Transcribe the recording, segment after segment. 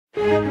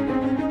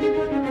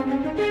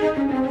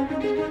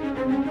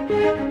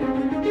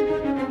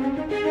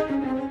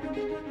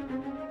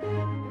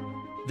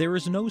There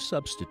is no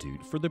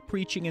substitute for the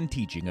preaching and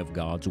teaching of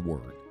God's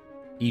Word.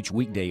 Each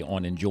weekday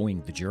on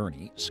Enjoying the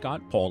Journey,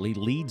 Scott Pauley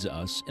leads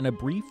us in a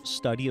brief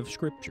study of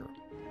Scripture.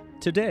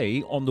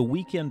 Today, on the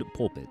Weekend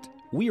Pulpit,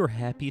 we are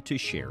happy to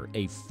share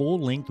a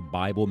full-length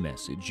Bible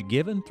message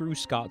given through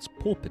Scott's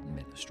Pulpit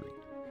ministry.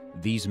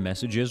 These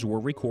messages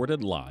were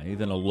recorded live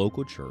in a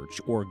local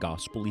church or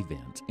gospel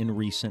event in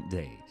recent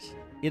days.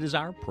 It is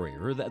our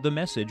prayer that the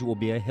message will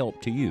be a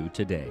help to you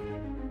today.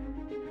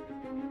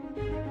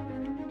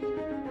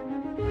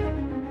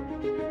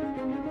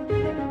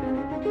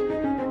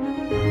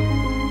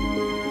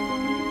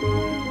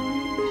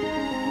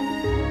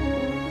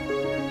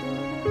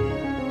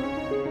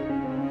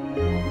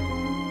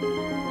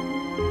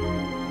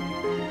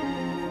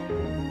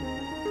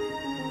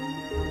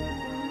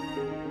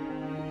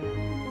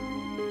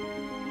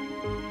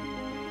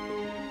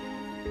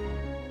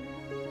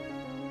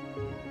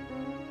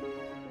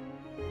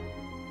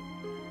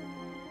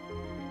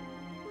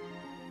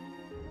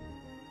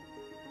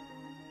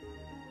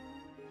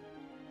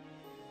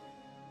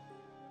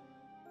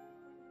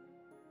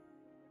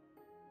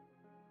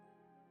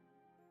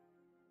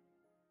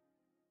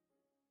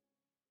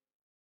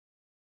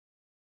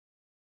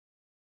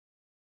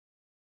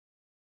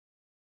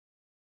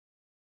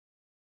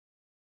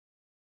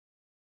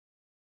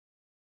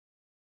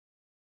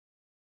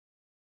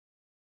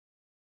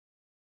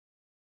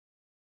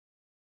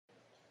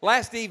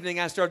 Last evening,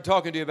 I started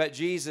talking to you about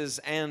Jesus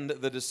and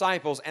the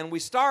disciples, and we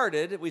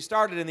started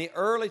in the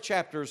early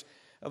chapters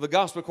of the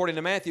Gospel according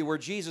to Matthew, where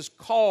Jesus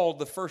called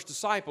the first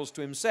disciples to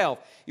himself.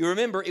 You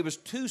remember, it was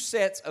two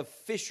sets of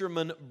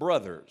fishermen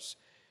brothers.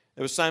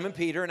 There was Simon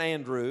Peter and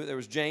Andrew. There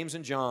was James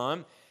and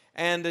John.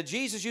 And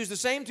Jesus used the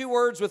same two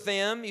words with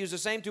them, used the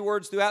same two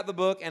words throughout the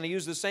book, and he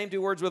used the same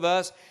two words with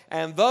us.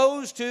 And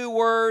those two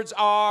words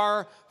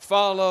are,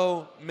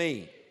 follow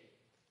me.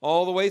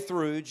 All the way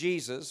through,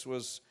 Jesus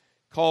was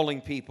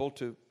calling people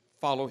to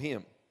follow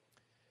him.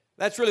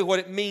 That's really what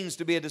it means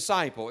to be a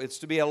disciple. It's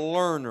to be a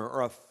learner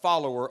or a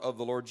follower of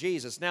the Lord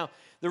Jesus. Now,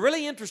 the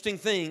really interesting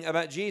thing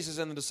about Jesus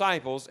and the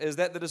disciples is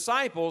that the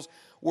disciples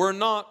were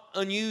not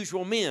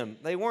unusual men.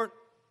 They weren't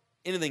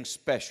anything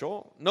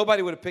special.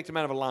 Nobody would have picked them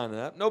out of a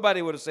lineup.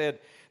 Nobody would have said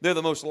they're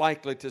the most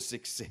likely to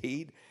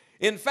succeed.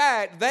 In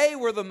fact, they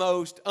were the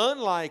most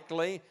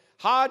unlikely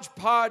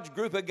hodgepodge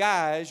group of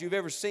guys you've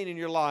ever seen in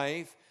your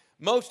life.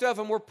 Most of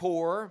them were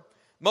poor.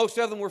 Most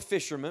of them were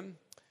fishermen.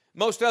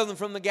 Most of them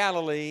from the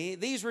Galilee.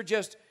 These were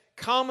just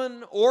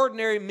common,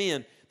 ordinary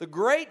men. The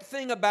great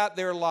thing about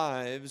their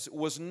lives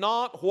was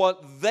not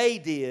what they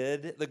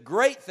did. The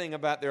great thing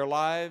about their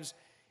lives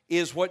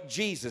is what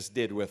Jesus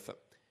did with them.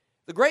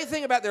 The great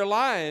thing about their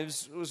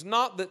lives was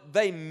not that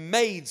they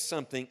made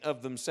something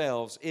of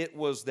themselves. It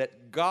was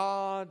that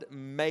God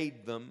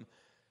made them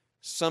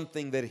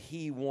something that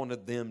He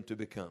wanted them to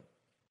become.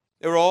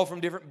 They were all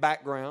from different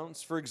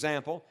backgrounds. For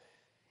example,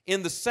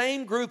 in the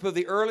same group of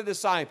the early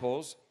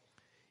disciples,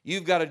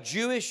 you've got a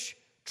Jewish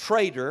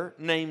trader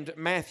named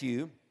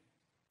Matthew,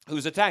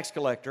 who's a tax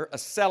collector, a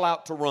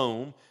sellout to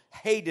Rome,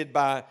 hated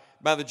by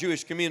the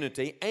Jewish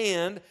community,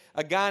 and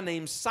a guy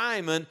named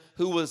Simon,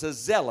 who was a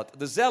zealot.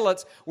 The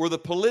zealots were the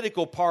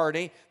political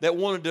party that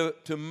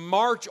wanted to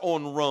march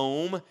on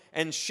Rome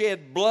and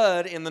shed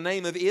blood in the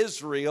name of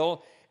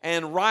Israel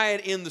and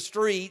riot in the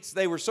streets.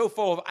 They were so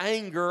full of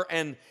anger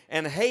and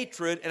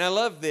hatred, and I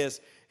love this.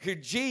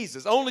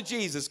 Jesus, only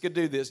Jesus could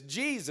do this.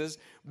 Jesus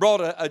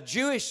brought a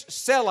Jewish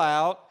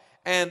sellout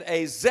and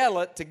a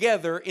zealot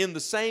together in the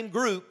same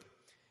group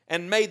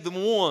and made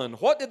them one.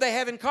 What did they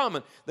have in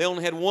common? They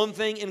only had one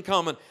thing in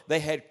common.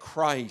 They had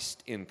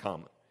Christ in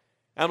common.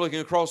 I'm looking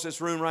across this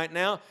room right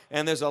now,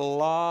 and there's a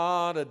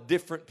lot of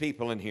different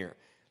people in here.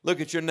 Look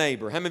at your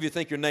neighbor. How many of you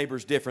think your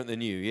neighbor's different than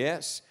you?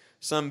 Yes?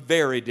 Some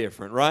very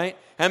different, right?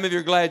 How many of you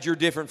are glad you're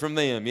different from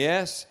them?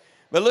 Yes?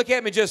 But look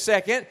at me just a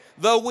second.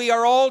 Though we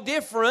are all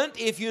different,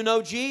 if you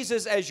know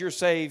Jesus as your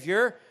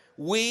Savior,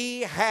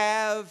 we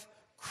have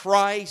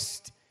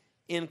Christ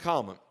in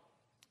common.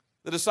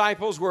 The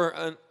disciples were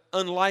an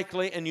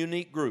unlikely and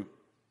unique group.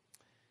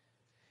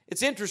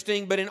 It's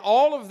interesting, but in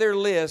all of their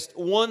list,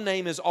 one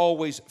name is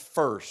always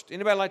first.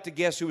 Anybody like to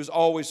guess who is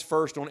always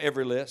first on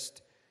every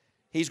list?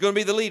 He's going to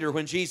be the leader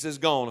when Jesus is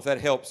gone, if that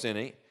helps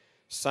any.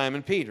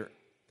 Simon Peter.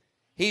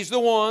 He's the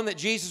one that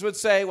Jesus would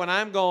say, when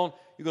I'm gone,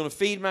 you're going to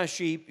feed my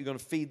sheep, you're going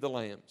to feed the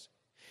lambs.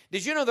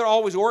 Did you know they're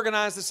always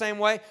organized the same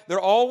way? They're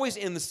always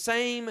in the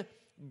same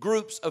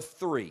groups of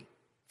three.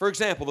 For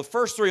example, the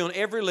first three on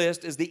every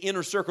list is the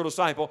inner circle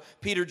disciple,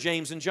 Peter,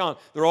 James, and John.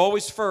 They're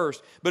always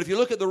first. But if you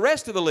look at the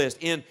rest of the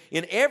list, in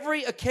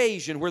every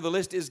occasion where the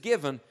list is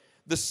given,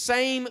 the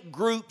same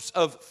groups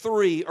of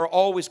three are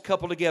always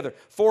coupled together.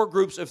 4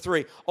 groups of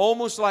 3.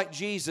 Almost like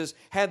Jesus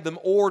had them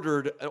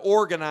ordered,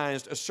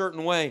 organized a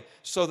certain way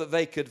so that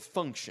they could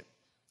function.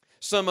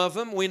 Some of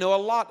them we know a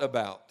lot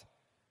about.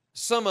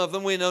 Some of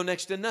them we know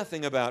next to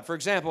nothing about. For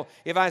example,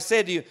 if I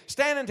said to you,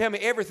 stand and tell me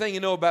everything you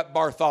know about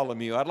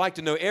Bartholomew, I'd like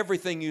to know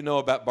everything you know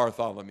about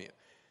Bartholomew.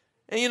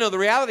 And you know, the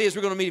reality is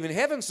we're going to meet him in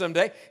heaven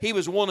someday. He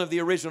was one of the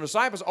original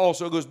disciples,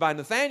 also goes by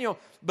Nathaniel,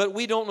 but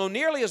we don't know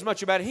nearly as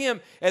much about him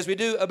as we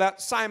do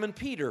about Simon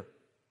Peter.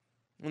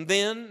 And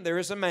then there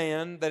is a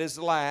man that is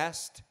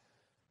last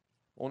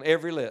on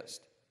every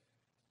list.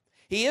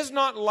 He is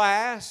not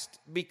last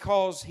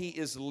because he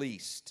is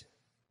least.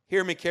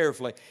 Hear me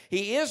carefully.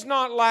 He is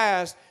not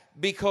last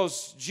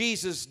because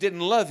Jesus didn't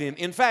love him.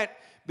 In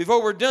fact,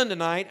 before we're done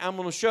tonight, I'm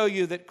going to show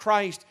you that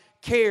Christ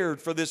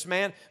cared for this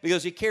man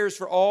because he cares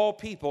for all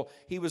people.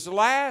 He was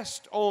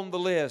last on the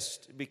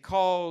list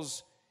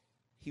because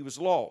he was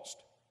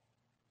lost.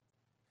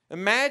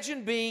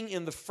 Imagine being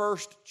in the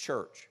first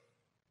church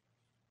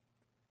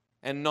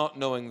and not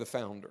knowing the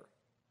founder.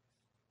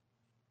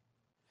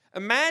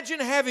 Imagine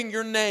having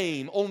your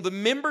name on the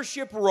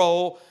membership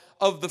roll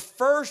of the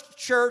first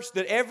church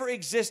that ever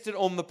existed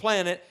on the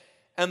planet,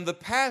 and the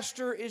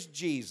pastor is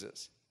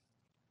Jesus.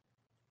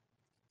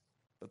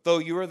 But though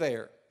you are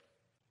there,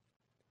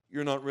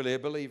 you're not really a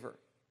believer.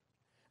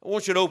 I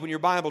want you to open your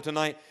Bible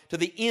tonight to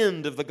the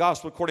end of the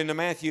Gospel according to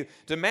Matthew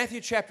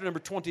chapter number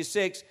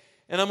 26.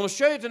 And I'm going to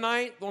show you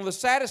tonight one of the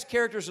saddest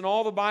characters in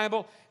all the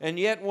Bible, and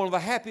yet one of the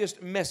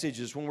happiest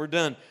messages when we're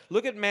done.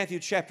 Look at Matthew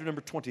chapter number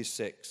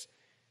 26.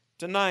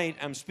 Tonight,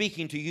 I'm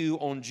speaking to you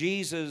on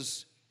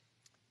Jesus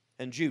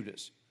and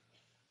Judas.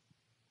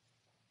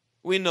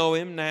 We know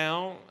him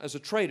now as a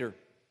traitor.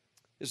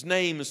 His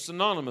name is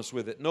synonymous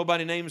with it.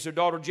 Nobody names their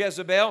daughter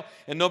Jezebel,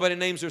 and nobody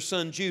names their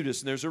son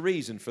Judas, and there's a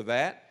reason for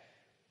that.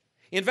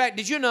 In fact,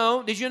 did you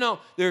know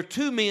there are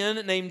two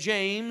men named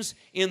James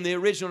in the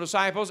original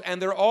disciples,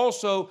 and there are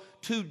also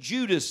two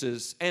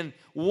Judases, and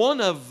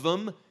one of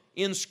them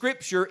in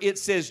Scripture, it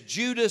says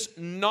Judas,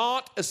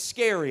 not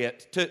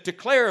Iscariot, to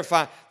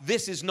clarify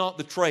this is not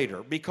the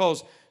traitor,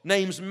 because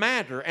names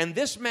matter, and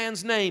this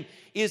man's name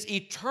is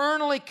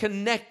eternally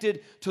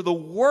connected to the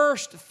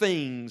worst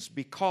things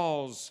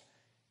because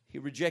he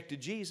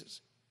rejected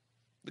Jesus.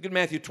 Look at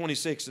Matthew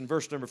 26 and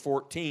verse number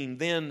 14.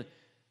 Then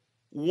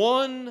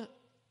one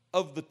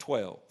of the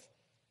 12,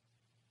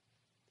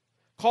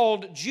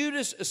 called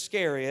Judas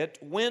Iscariot,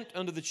 went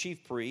unto the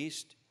chief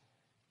priest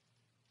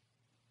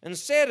and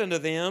said unto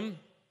them,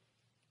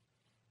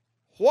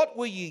 What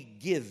will ye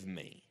give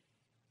me?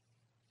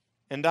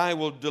 And I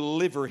will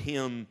deliver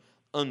him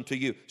unto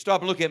you. Stop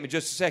and look at me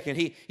just a second.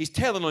 He's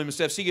telling on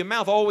himself. See, your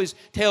mouth always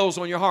tells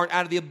on your heart.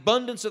 Out of the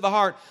abundance of the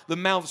heart, the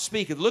mouth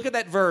speaketh. Look at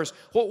that verse.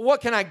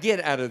 What can I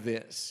get out of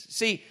this?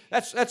 See,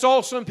 that's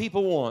all some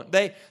people want.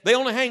 They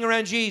only hang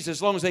around Jesus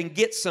as long as they can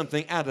get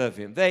something out of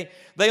him. They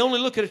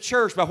only look at a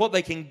church by what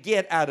they can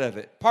get out of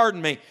it.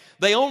 Pardon me.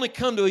 They only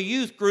come to a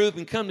youth group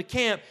and come to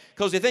camp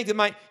because they think they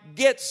might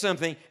get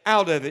something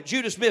out of it.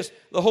 Judas missed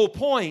the whole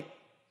point.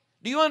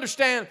 Do you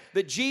understand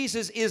that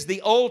Jesus is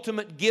the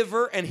ultimate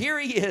giver? And here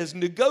he is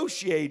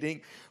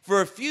negotiating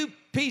for a few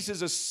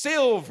pieces of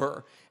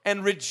silver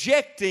and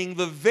rejecting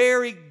the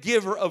very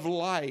giver of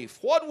life.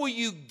 What will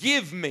you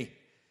give me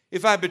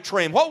if I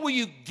betray him? What will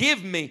you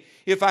give me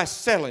if I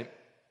sell him?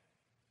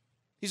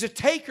 He's a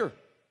taker.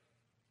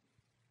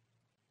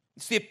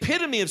 It's the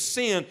epitome of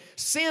sin.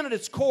 Sin at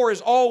its core is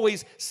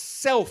always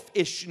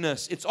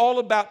selfishness. It's all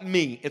about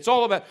me. It's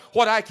all about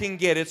what I can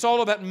get. It's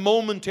all about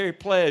momentary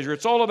pleasure.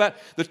 It's all about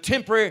the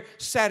temporary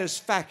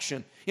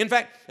satisfaction. In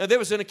fact, there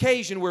was an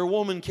occasion where a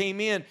woman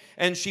came in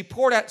and she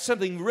poured out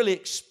something really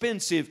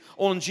expensive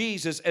on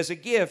Jesus as a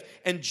gift,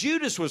 and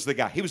Judas was the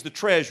guy. He was the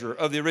treasurer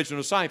of the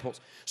original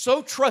disciples.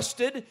 So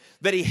trusted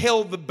that he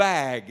held the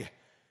bag.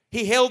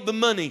 He held the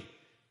money.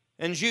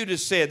 And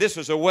Judas said, this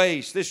was a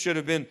waste. This should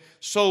have been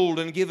sold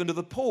and given to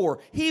the poor.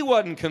 He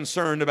wasn't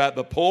concerned about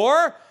the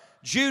poor.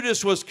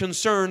 Judas was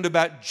concerned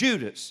about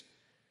Judas.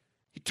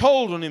 He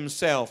told on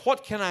himself,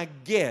 what can I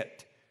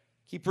get?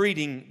 Keep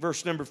reading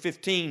verse number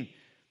 15.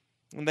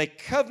 And they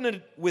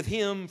covenanted with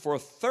him for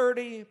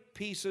 30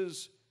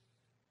 pieces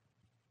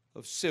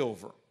of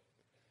silver.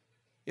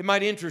 It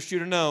might interest you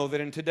to know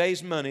that in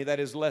today's money, that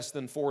is less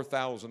than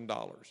 $4,000.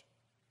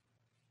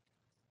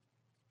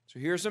 So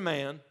here's a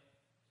man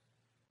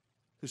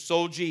who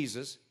sold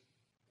Jesus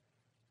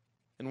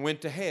and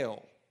went to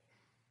hell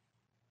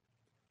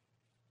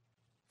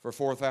for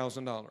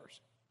 $4,000.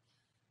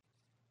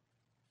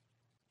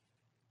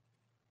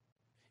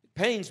 It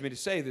pains me to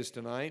say this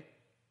tonight,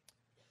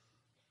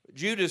 but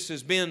Judas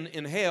has been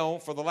in hell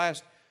for the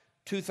last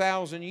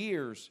 2,000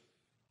 years,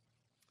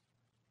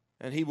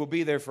 and he will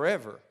be there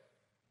forever.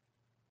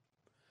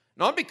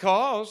 Not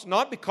because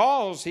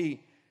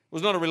he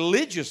was not a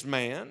religious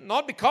man,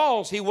 not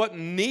because he wasn't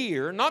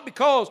near, not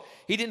because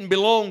he didn't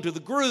belong to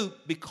the group,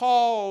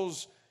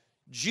 because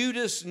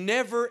Judas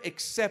never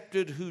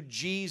accepted who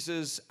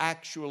Jesus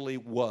actually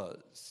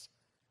was.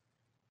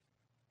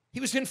 He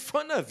was in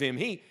front of him.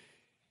 He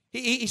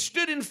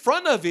stood in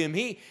front of him.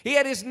 He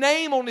had his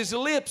name on his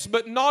lips,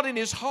 but not in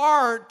his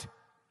heart.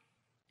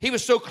 He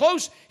was so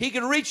close, he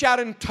could reach out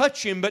and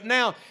touch him, but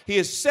now he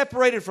is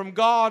separated from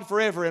God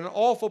forever in an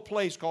awful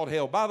place called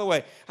hell. By the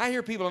way, I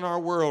hear people in our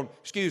world,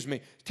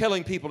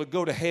 telling people to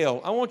go to hell.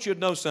 I want you to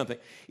know something.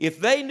 If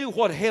they knew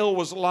what hell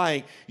was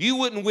like, you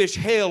wouldn't wish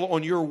hell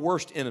on your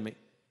worst enemy.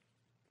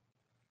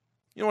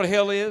 You know what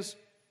hell is?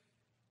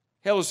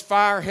 Hell is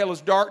fire, hell is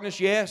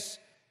darkness, yes.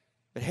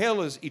 But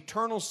hell is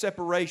eternal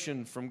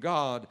separation from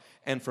God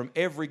and from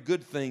every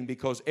good thing,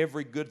 because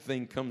every good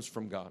thing comes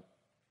from God.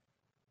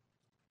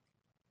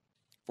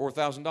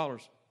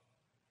 $4,000.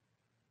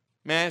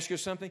 May I ask you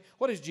something?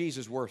 What is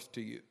Jesus worth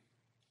to you?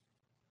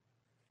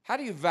 How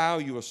do you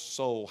value a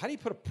soul? How do you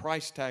put a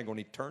price tag on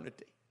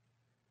eternity?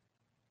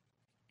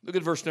 Look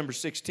at verse number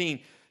 16.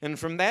 And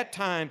from that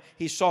time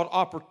he sought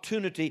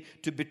opportunity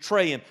to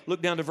betray him.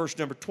 Look down to verse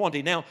number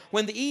 20. Now,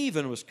 when the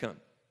even was come,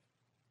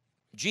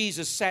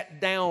 Jesus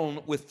sat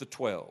down with the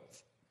 12.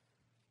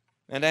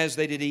 And as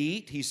they did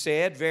eat, he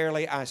said,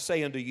 Verily I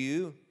say unto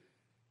you,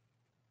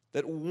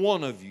 that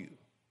one of you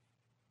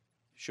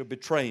shall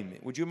betray me.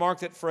 Would you mark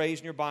that phrase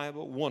in your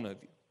Bible? One of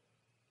you.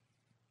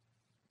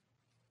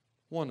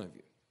 One of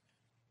you.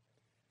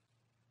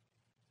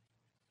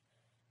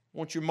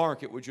 Won't you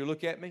mark it? Would you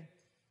look at me?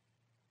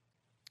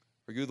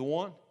 Are you the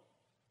one?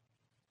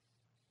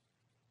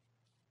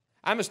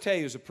 I must tell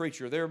you as a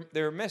preacher,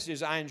 there are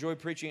messages I enjoy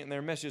preaching, and there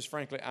are messages,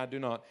 frankly, I do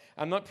not.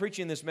 I'm not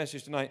preaching this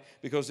message tonight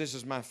because this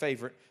is my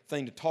favorite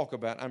thing to talk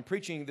about. I'm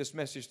preaching this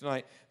message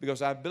tonight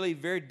because I believe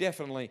very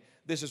definitely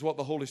this is what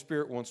the Holy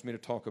Spirit wants me to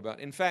talk about.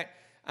 In fact,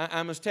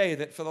 I must tell you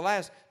that for the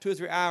last 2 or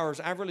 3 hours,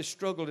 I've really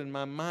struggled in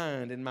my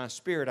mind, in my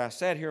spirit. I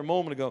sat here a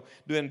moment ago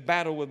doing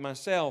battle with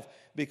myself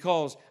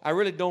because I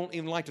really don't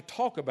even like to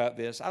talk about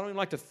this. I don't even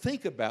like to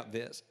think about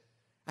this.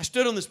 I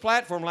stood on this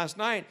platform last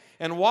night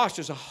and watched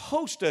as a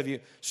host of you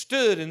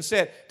stood and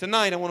said,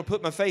 tonight I want to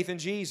put my faith in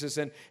Jesus,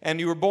 and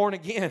you were born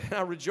again. And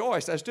I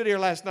rejoiced. I stood here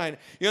last night.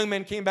 A young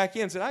man came back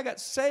in and said, I got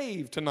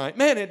saved tonight.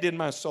 Man, it did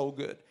my soul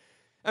good.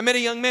 I met a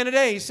young man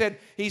today.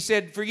 He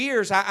said, for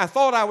years I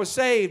thought I was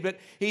saved, but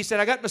he said,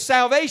 I got my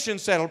salvation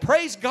settled.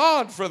 Praise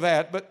God for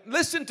that. But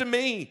listen to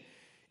me.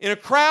 In a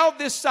crowd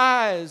this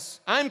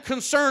size, I'm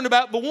concerned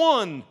about the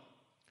one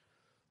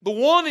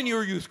in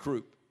your youth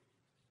group.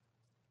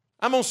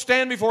 I'm going to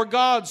stand before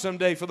God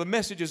someday for the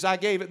messages I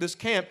gave at this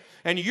camp,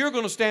 and you're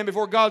going to stand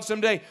before God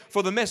someday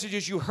for the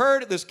messages you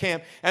heard at this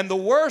camp. And the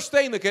worst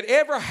thing that could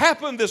ever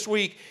happen this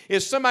week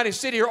is somebody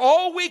sit here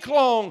all week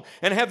long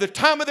and have the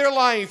time of their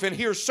life and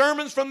hear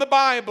sermons from the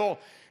Bible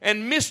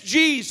and miss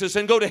Jesus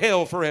and go to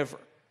hell forever.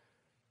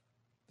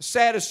 The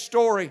saddest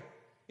story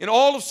in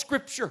all of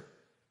Scripture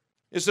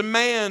is a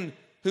man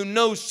who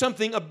knows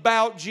something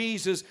about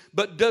Jesus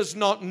but does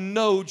not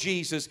know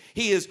Jesus.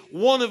 He is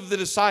one of the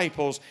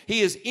disciples.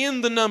 He is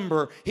in the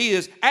number. He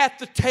is at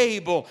the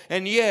table,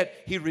 and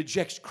yet he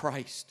rejects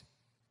Christ.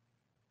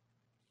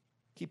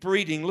 Keep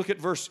reading. Look at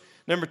verse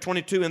number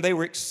 22. And they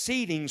were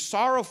exceeding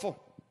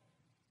sorrowful,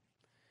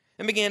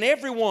 and began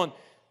every one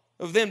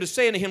of them to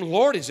say unto him,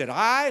 Lord, is it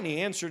I? And he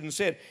answered and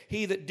said,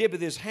 He that dippeth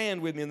his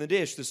hand with me in the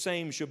dish, the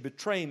same shall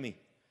betray me.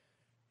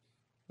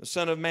 The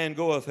Son of Man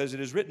goeth as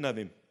it is written of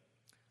him.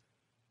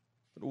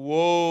 But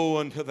woe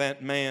unto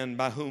that man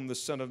by whom the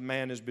Son of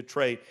Man is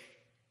betrayed.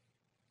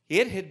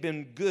 It had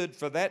been good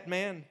for that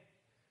man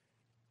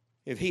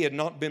if he had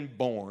not been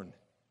born.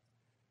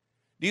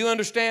 Do you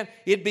understand?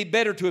 It'd be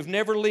better to have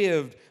never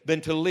lived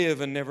than to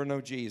live and never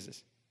know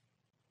Jesus.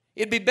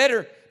 It'd be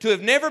better to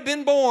have never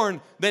been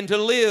born than to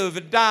live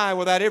and die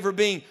without ever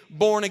being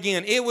born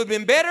again. It would have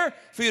been better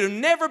for you to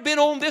have never been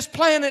on this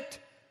planet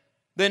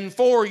than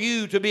for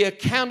you to be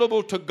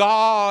accountable to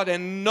God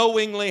and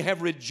knowingly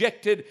have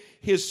rejected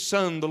His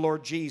Son, the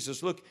Lord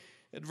Jesus. Look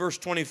at verse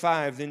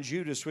 25. Then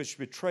Judas, which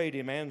betrayed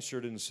him,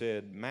 answered and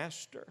said,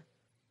 Master.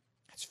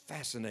 That's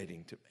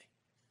fascinating to me.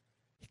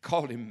 He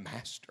called him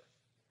Master.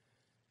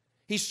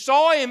 He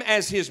saw him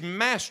as his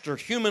master,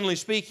 humanly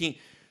speaking,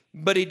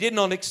 but he did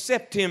not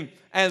accept him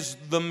as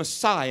the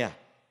Messiah.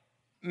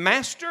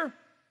 Master,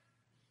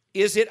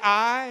 is it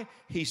I?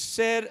 He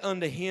said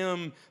unto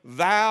him,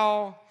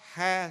 Thou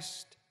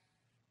hast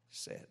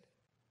said.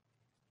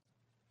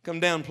 Come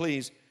down,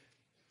 please,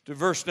 to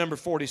verse number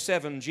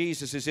 47.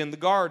 Jesus is in the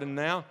garden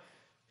now.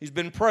 He's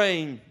been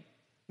praying.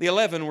 The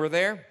 11 were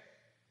there.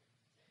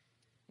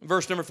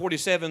 Verse number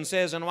 47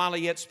 says, And while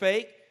he yet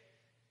spake,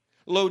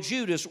 lo,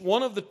 Judas,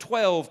 one of the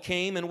 12,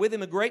 came, and with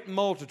him a great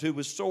multitude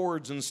with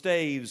swords and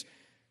staves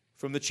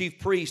from the chief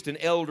priest and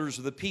elders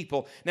of the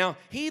people. Now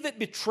he that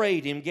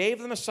betrayed him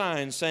gave them a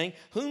sign, saying,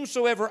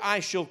 Whomsoever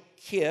I shall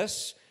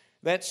kiss,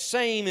 that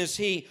same is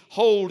he,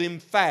 hold him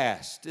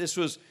fast. This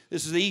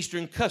is the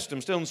Eastern custom,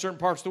 still in certain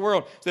parts of the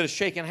world. Instead of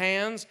shaking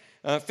hands,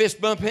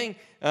 fist bumping,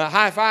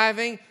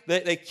 high-fiving,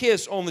 they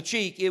kiss on the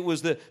cheek. It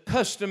was the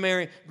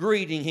customary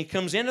greeting. He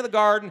comes into the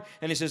garden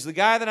and he says, the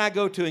guy that I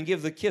go to and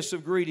give the kiss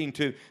of greeting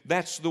to,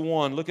 that's the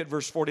one. Look at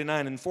verse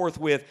 49. And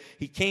forthwith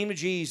he came to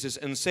Jesus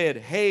and said,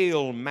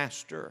 Hail,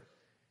 Master,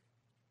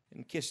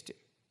 and kissed him.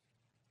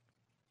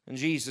 And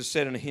Jesus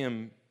said unto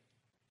him,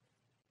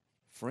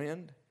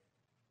 Friend,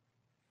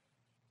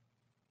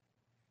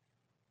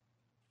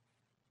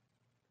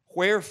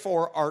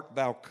 Wherefore art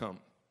thou come?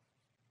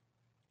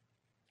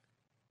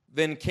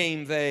 Then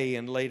came they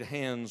and laid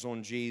hands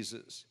on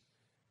Jesus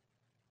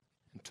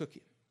and took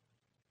him.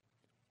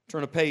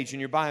 Turn a page in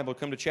your Bible,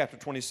 come to chapter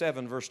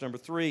 27, verse number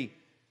 3.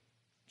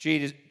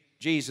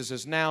 Jesus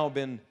has now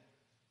been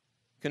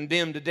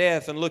condemned to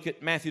death. And look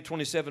at Matthew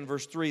 27,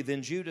 verse 3.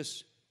 Then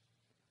Judas,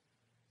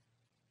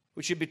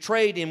 which had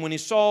betrayed him, when he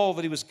saw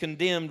that he was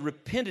condemned,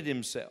 repented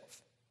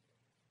himself,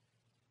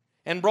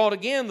 and brought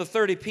again the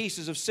 30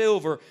 pieces of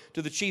silver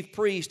to the chief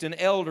priest and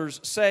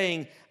elders,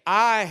 saying,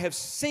 I have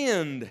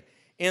sinned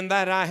in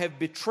that I have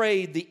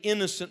betrayed the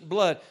innocent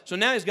blood. So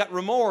now he's got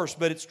remorse,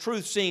 but it's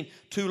truth seen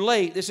too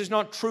late. This is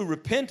not true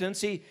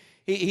repentance.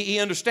 He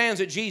understands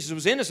that Jesus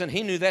was innocent.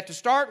 He knew that to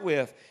start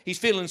with. He's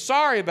feeling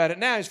sorry about it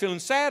now. He's feeling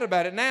sad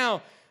about it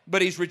now.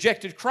 But he's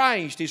rejected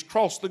Christ. He's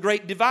crossed the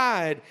great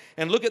divide.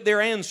 And look at their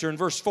answer in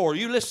verse 4.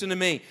 You listen to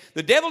me.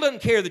 The devil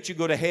doesn't care that you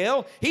go to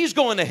hell. He's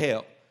going to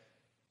hell.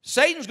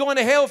 Satan's going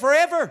to hell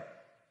forever.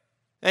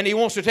 And he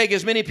wants to take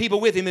as many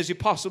people with him as he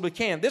possibly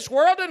can. This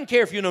world doesn't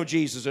care if you know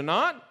Jesus or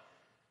not.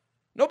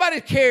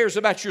 Nobody cares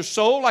about your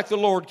soul like the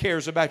Lord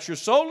cares about your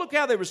soul. Look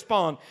how they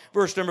respond.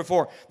 Verse number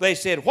 4. They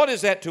said, what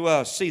is that to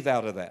us? See thou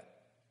to that.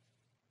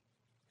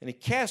 And he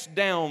cast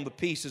down the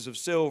pieces of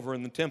silver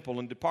in the temple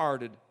and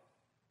departed,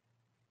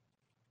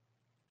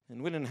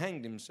 and went and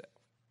hanged himself.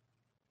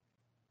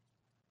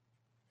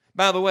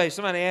 By the way,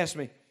 somebody asked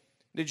me,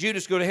 did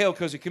Judas go to hell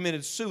because he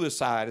committed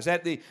suicide? Is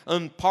that the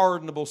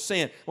unpardonable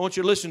sin? I want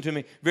you to listen to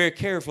me very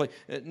carefully.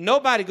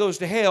 Nobody goes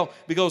to hell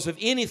because of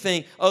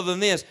anything other than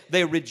this.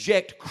 They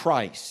reject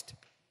Christ.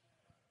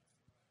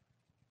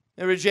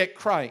 They reject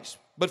Christ.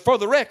 But for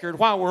the record,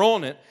 while we're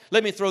on it,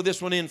 let me throw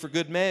this one in for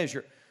good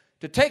measure.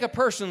 To take a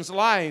person's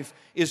life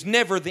is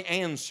never the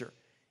answer.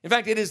 In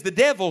fact, it is the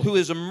devil who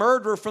is a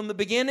murderer from the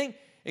beginning.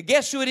 And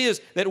guess who it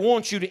is that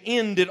wants you to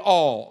end it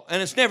all?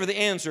 And it's never the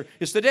answer.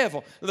 It's the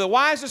devil. The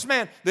wisest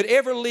man that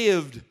ever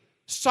lived,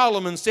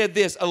 Solomon, said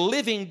this, a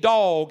living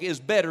dog is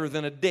better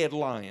than a dead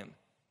lion.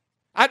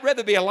 I'd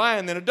rather be a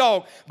lion than a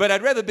dog, but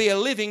I'd rather be a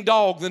living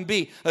dog than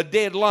be a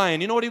dead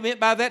lion. You know what he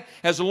meant by that?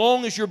 As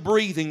long as you're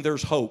breathing,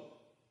 there's hope.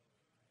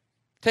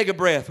 Take a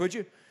breath, would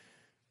you?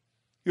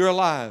 You're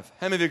alive.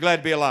 How many of you are glad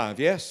to be alive?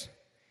 Yes?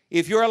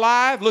 If you're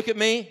alive, look at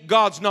me,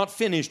 God's not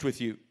finished with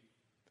you.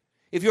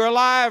 If you're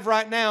alive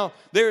right now,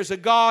 there's a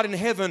God in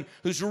heaven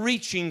who's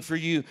reaching for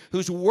you,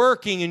 who's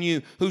working in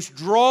you, who's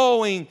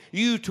drawing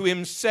you to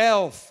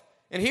himself.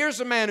 And here's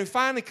a man who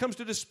finally comes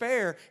to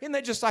despair. Isn't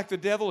that just like the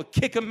devil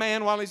to kick a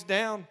man while he's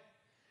down?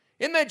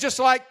 Isn't that just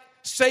like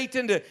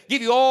Satan to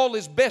give you all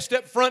his best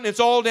up front and it's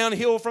all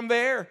downhill from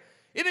there?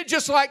 Isn't it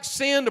just like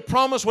sin to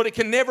promise what it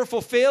can never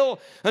fulfill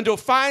until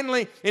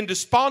finally in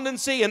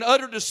despondency and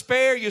utter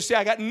despair you say,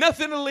 I got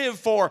nothing to live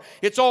for.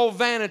 It's all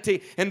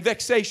vanity and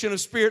vexation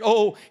of spirit.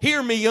 Oh,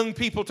 hear me, young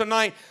people,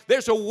 tonight.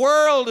 There's a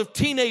world of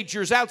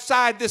teenagers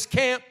outside this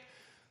camp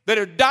that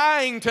are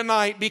dying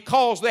tonight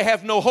because they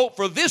have no hope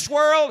for this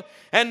world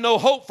and no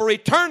hope for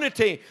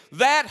eternity.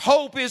 That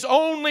hope is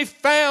only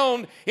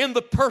found in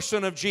the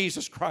person of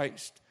Jesus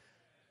Christ.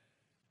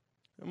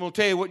 I'm going to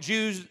tell you what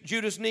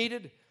Judas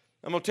needed.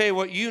 I'm going to tell you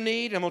what you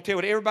need. I'm going to tell you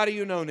what everybody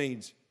you know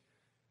needs.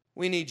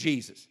 We need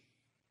Jesus.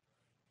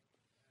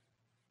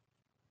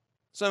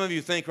 Some of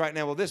you think right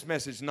now, well, this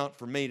message is not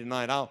for me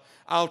tonight.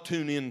 I'll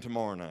tune in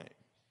tomorrow night.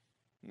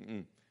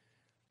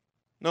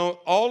 No,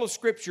 all of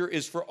Scripture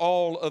is for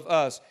all of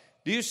us.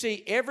 Do you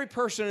see, every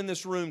person in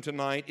this room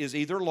tonight is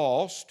either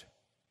lost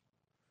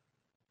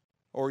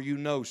or you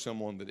know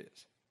someone that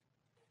is.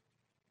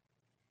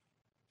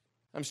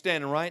 I'm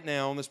standing right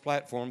now on this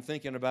platform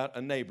thinking about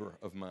a neighbor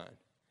of mine.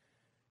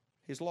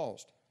 He's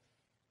lost.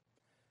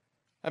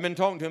 I've been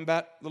talking to him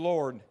about the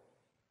Lord.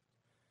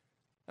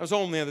 I was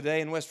home the other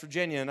day in West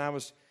Virginia, and I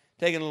was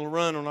taking a little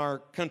run on our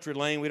country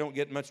lane. We don't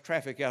get much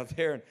traffic out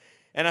there.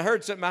 And I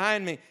heard something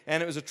behind me,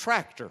 and it was a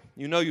tractor.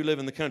 You know you live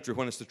in the country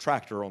when it's the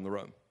tractor on the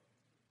road.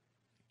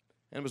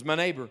 And it was my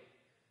neighbor.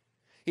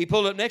 He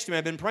pulled up next to me.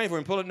 I've been praying for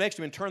him. He pulled up next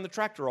to me and turned the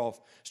tractor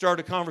off.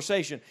 Started a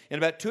conversation. In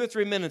about 2 or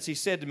 3 minutes, he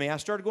said to me, I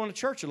started going to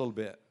church a little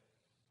bit.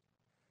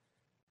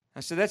 I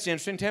said, that's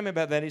interesting. Tell me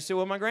about that. He said,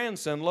 well, my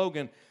grandson,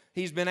 Logan,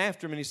 he's been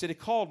after me. And he said, he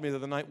called me the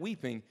other night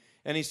weeping.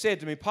 And he said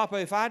to me, Papa,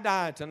 if I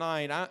die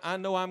tonight, I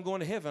know I'm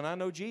going to heaven. I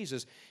know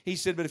Jesus. He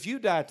said, but if you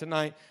die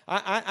tonight,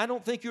 I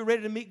don't think you're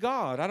ready to meet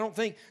God. I don't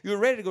think you're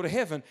ready to go to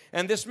heaven.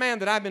 And this man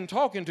that I've been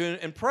talking to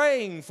and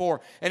praying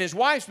for, and his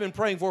wife's been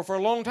praying for a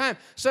long time,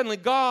 suddenly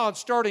God's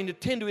starting to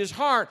tend to his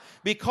heart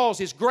because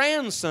his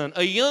grandson,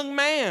 a young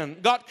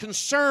man, got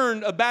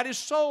concerned about his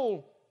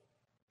soul.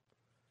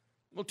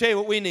 I'll tell you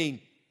what we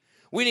need.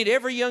 We need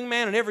every young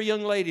man and every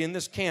young lady in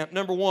this camp,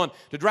 number one,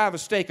 to drive a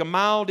stake a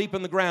mile deep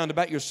in the ground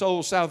about your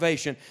soul's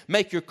salvation.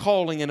 Make your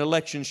calling and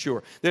election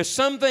sure. There's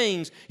some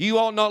things you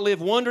ought not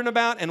live wondering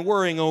about and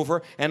worrying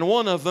over, and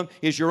one of them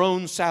is your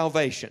own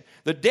salvation.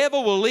 The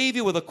devil will leave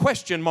you with a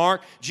question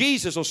mark.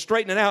 Jesus will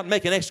straighten it out and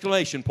make an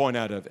exclamation point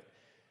out of it.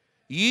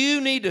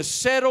 You need to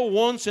settle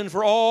once and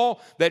for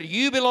all that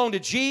you belong to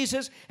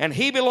Jesus and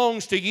He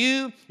belongs to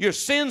you. Your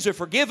sins are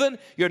forgiven.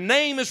 Your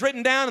name is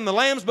written down in the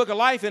Lamb's Book of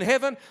Life in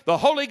heaven. The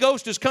Holy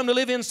Ghost has come to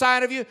live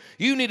inside of you.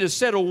 You need to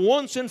settle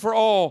once and for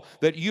all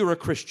that you're a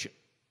Christian.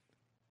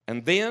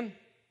 And then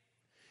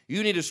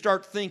you need to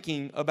start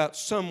thinking about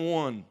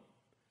someone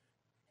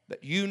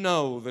that you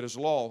know that is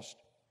lost,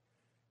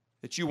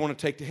 that you want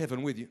to take to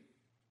heaven with you.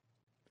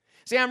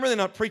 See, I'm really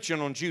not preaching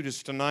on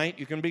Judas tonight.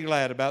 You can be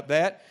glad about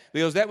that,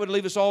 because that would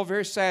leave us all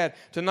very sad.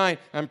 Tonight,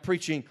 I'm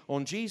preaching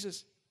on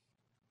Jesus.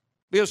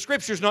 Because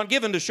Scripture is not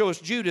given to show us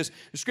Judas.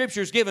 The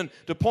Scripture is given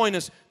to point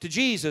us to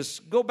Jesus.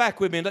 Go back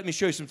with me and let me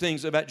show you some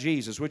things about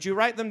Jesus. Would you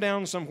write them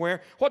down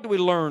somewhere? What do we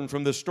learn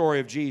from the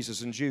story of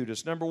Jesus and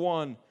Judas? Number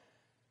one,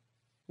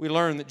 we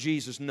learn that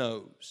Jesus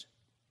knows.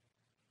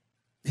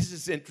 This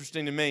is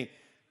interesting to me.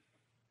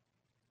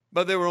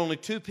 But there were only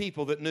two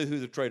people that knew who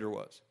the traitor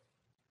was: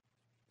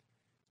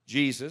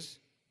 Jesus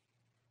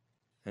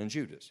and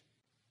Judas.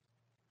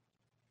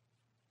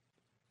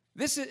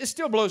 It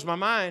still blows my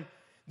mind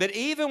that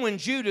even when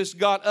Judas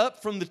got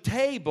up from the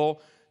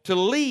table to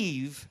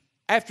leave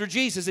after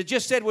Jesus had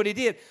just said what he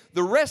did,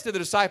 the rest of the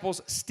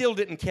disciples still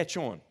didn't catch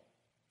on.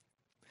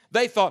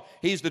 They thought,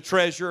 he's the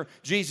treasurer.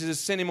 Jesus has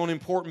sent him on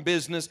important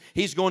business.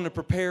 He's going to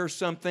prepare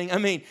something. I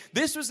mean,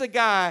 this was a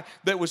guy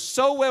that was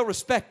so well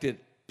respected.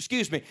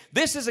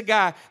 This is a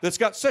guy that's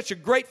got such a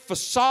great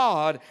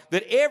facade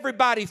that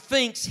everybody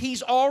thinks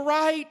he's all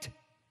right.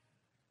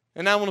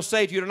 And I want to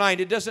say to you tonight,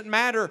 it doesn't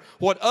matter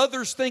what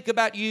others think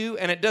about you,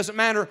 and it doesn't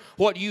matter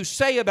what you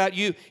say about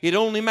you. It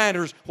only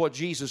matters what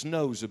Jesus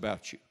knows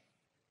about you.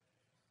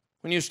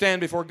 When you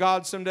stand before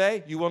God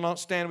someday, you will not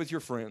stand with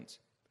your friends.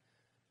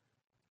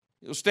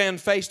 You'll stand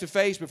face to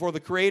face before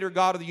the Creator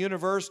God of the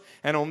universe,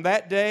 and on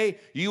that day,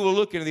 you will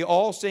look into the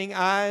all-seeing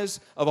eyes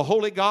of a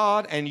holy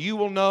God, and you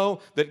will know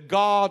that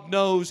God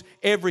knows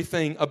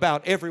everything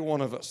about every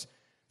one of us.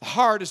 The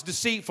heart is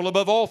deceitful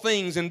above all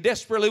things and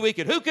desperately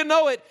wicked. Who can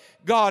know it?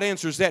 God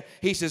answers that.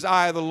 He says,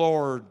 I, the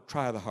Lord,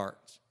 try the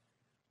hearts.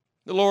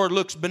 The Lord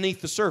looks beneath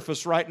the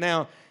surface right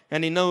now,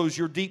 and He knows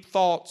your deep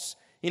thoughts.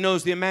 He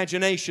knows the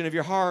imagination of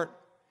your heart.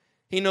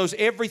 He knows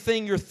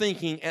everything you're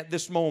thinking at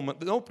this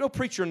moment. No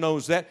preacher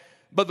knows that.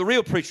 But the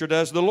real preacher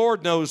does. The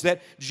Lord knows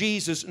that.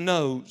 Jesus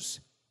knows.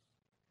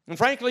 And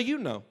frankly, you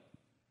know.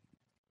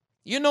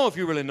 You know if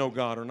you really know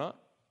God or not.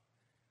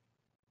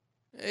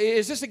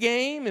 Is this a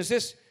game? Is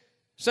this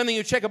something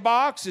you check a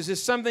box? Is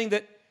this something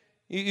that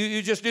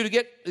you just do to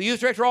get the youth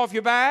director off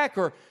your back,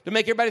 or to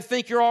make everybody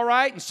think you're all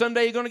right and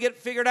someday you're going to get it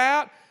figured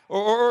out?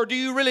 Or do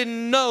you really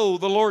know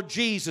the Lord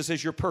Jesus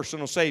as your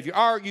personal Savior?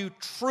 Are you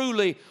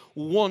truly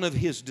one of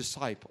His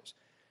disciples?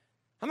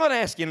 I'm not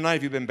asking tonight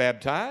if you've been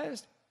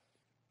baptized.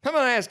 I'm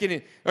not asking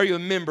you, are you a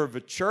member of a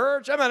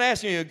church? I'm not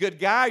asking you, a good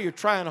guy, you're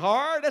trying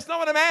hard. That's not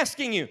what I'm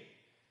asking you.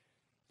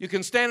 You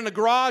can stand in a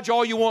garage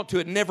all you want to.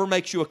 It never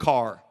makes you a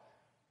car.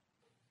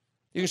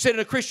 You can sit in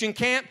a Christian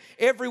camp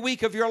every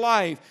week of your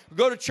life.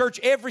 Go to church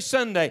every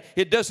Sunday.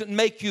 It doesn't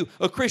make you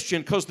a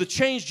Christian, because the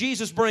change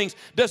Jesus brings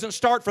doesn't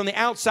start from the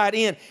outside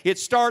in. It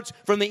starts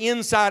from the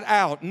inside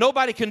out.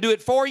 Nobody can do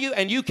it for you,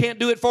 and you can't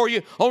do it for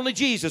you. Only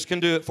Jesus can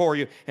do it for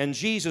you. And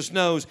Jesus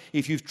knows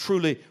if you've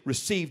truly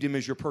received Him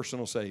as your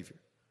personal Savior.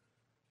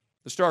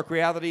 The stark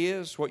reality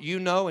is, what you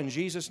know and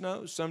Jesus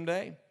knows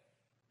someday,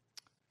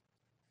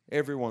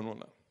 everyone will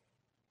know.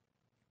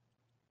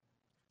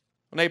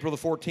 On April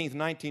the 14th,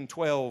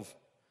 1912,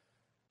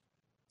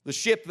 the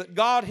ship that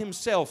God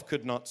Himself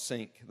could not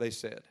sink, they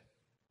said,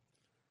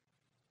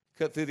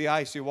 cut through the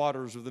icy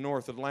waters of the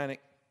North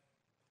Atlantic.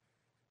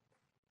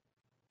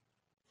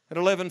 At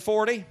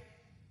 11:40,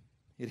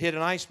 it hit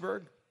an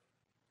iceberg.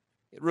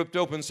 It ripped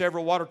open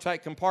several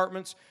watertight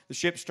compartments. The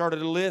ship started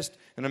to list.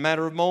 In a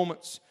matter of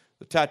moments,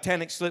 the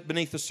Titanic slipped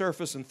beneath the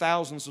surface and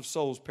thousands of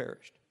souls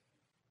perished.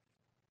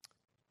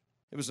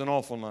 It was an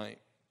awful night.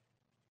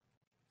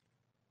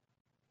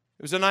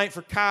 It was a night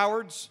for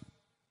cowards.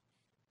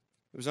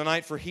 It was a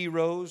night for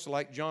heroes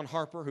like John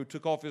Harper, who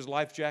took off his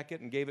life jacket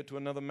and gave it to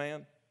another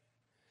man,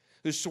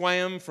 who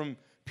swam from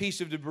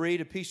piece of debris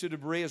to piece of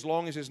debris as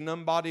long as his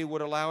numb body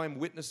would allow him,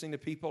 witnessing to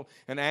people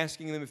and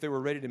asking them if they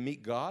were ready to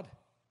meet God. It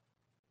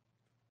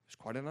was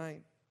quite a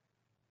night.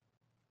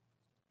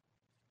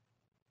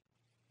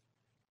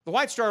 The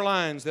White Star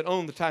Lines that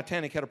owned the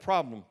Titanic had a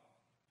problem.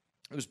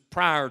 It was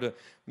prior to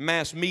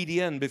mass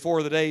media and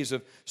before the days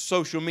of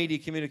social media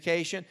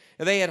communication.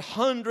 And they had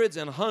hundreds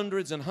and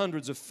hundreds and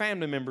hundreds of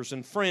family members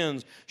and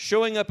friends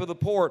showing up at the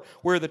port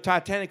where the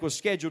Titanic was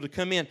scheduled to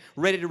come in,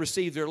 ready to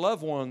receive their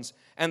loved ones.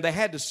 And they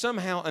had to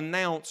somehow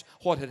announce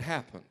what had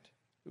happened.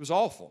 It was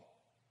awful.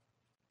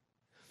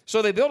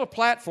 So they built a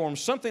platform,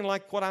 something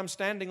like what I'm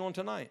standing on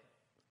tonight.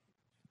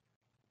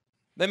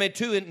 They made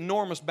two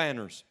enormous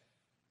banners.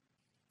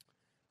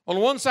 On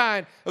one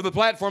side of the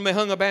platform, they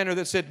hung a banner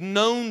that said,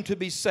 known to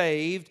be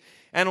saved.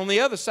 And on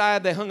the other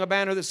side, they hung a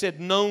banner that said,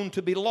 known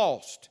to be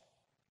lost.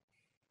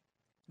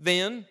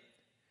 Then,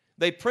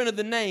 they printed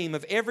the name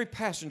of every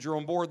passenger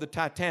on board the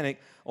Titanic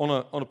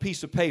on a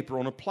piece of paper,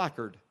 on a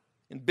placard,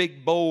 in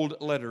big, bold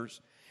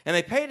letters. And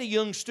they paid a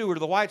young steward of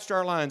the White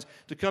Star Lines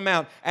to come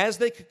out as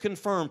they could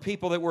confirm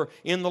people that were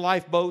in the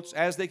lifeboats,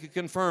 as they could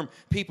confirm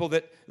people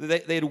that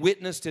they had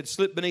witnessed had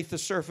slipped beneath the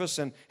surface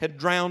and had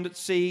drowned at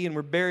sea and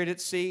were buried at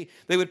sea.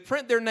 They would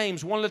print their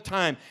names one at a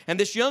time. And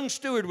this young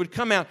steward would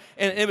come out,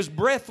 and it was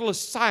breathless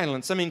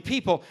silence. I mean,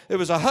 there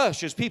was a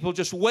hush as people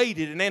just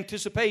waited in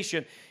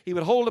anticipation. He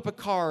would hold up a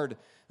card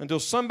until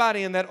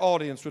somebody in that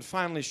audience would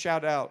finally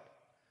shout out,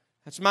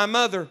 "That's my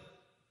mother.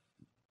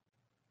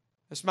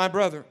 That's my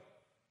brother.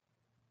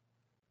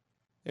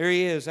 There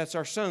he is. That's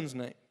our son's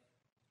name."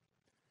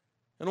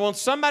 And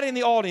once somebody in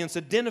the audience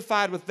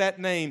identified with that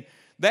name,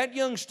 that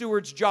young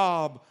steward's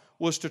job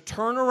was to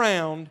turn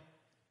around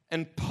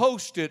and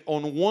post it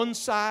on one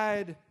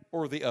side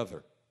or the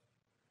other.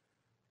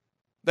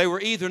 They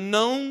were either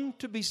known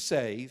to be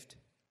saved,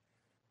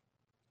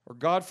 or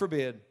God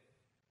forbid,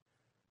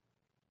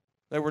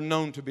 they were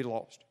known to be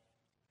lost.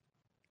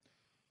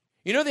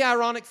 You know the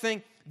ironic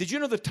thing? Did you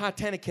know the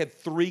Titanic had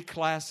 3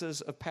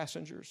 classes of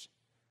passengers?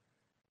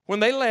 When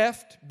they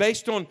left,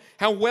 based on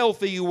how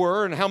wealthy you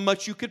were and how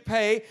much you could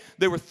pay,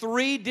 there were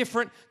 3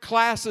 different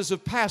classes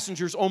of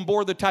passengers on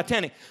board the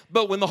Titanic.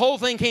 But when the whole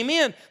thing came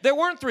in, there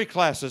weren't 3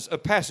 classes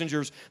of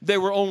passengers.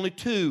 There were only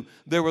 2.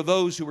 There were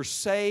those who were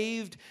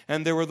saved,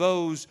 and there were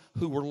those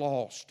who were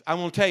lost. I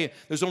want to tell you,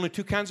 there's only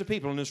 2 kinds of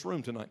people in this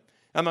room tonight.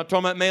 I'm not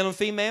talking about male and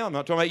female. I'm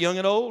not talking about young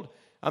and old.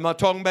 I'm not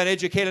talking about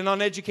educated and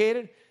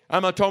uneducated.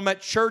 I'm not talking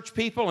about church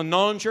people and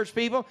non-church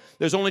people.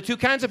 There's only 2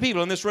 kinds of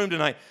people in this room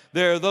tonight.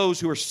 There are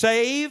those who are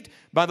saved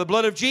by the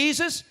blood of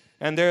Jesus,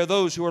 and there are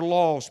those who are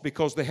lost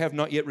because they have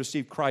not yet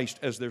received Christ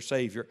as their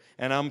Savior.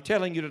 And I'm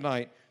telling you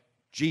tonight,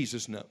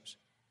 Jesus knows.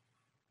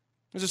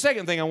 There's a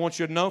second thing I want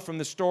you to know from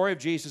the story of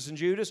Jesus and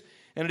Judas,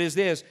 and it is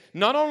this.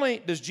 Not only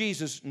does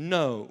Jesus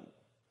know,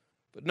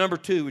 but number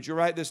 2, would you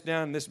write this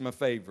down? This is my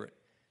favorite.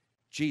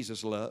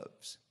 Jesus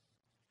loves.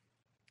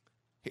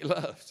 He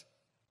loves.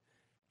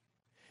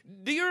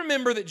 Do you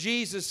remember that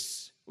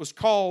Jesus was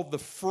called the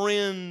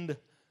friend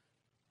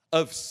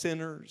of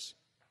sinners?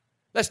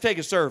 Let's take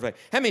a survey.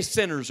 How many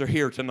sinners are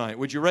here tonight?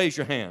 Would you raise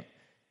your hand?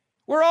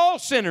 We're all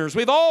sinners.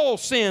 We've all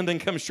sinned and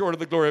come short of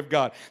the glory of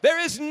God. There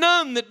is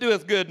none that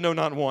doeth good, no,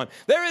 not one.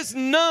 There is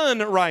none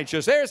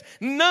righteous. There is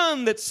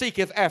none that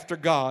seeketh after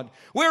God.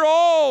 We're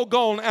all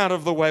gone out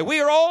of the way. We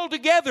are all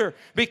together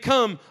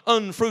become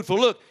unfruitful.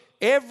 Look,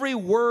 every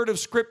word of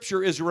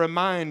Scripture is a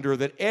reminder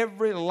that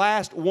every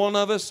last one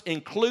of us,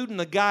 including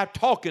the guy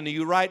talking to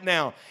you right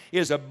now,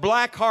 is a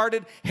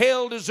black-hearted,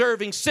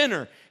 hell-deserving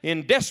sinner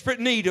in desperate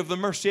need of the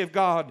mercy of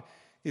God.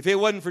 If it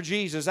wasn't for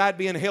Jesus, I'd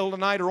be in hell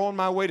tonight or on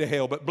my way to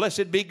hell. But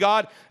blessed be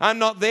God, I'm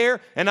not there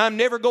and I'm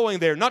never going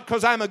there. Not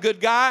because I'm a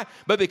good guy,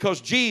 but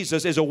because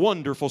Jesus is a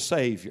wonderful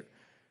Savior.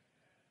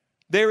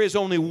 There is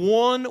only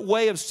one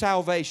way of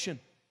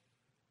salvation,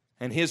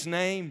 and His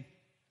name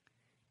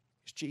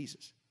is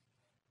Jesus.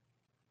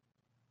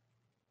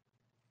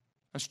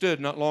 I stood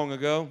not long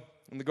ago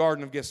in the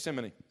Garden of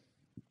Gethsemane.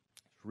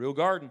 It's a real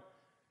garden.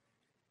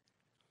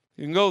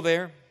 You can go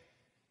there.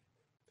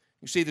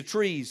 You see the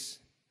trees.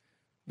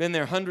 Been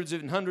there hundreds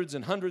and hundreds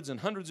and hundreds and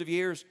hundreds of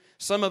years.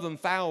 Some of them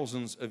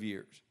thousands of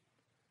years.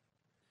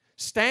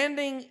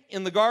 Standing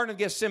in the Garden of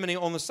Gethsemane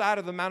on the side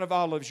of the Mount of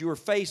Olives, you are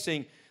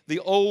facing the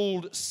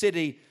old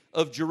city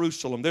of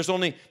Jerusalem. There's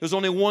only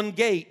one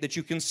gate that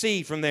you can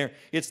see from there.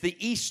 It's the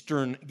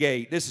eastern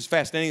gate. This is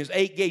fascinating. There's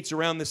 8 gates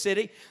around the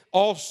city.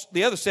 All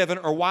the other 7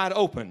 are wide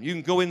open. You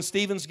can go in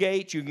Stephen's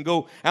gate. You can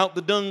go out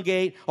the Dung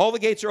gate. All the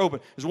gates are open.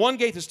 There's one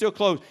gate that's still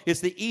closed.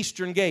 It's the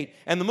eastern gate.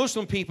 And the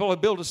Muslim people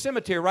have built a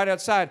cemetery right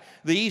outside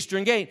the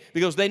eastern gate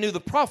because they knew the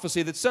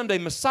prophecy that someday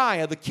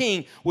Messiah, the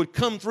King, would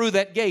come through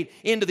that gate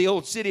into the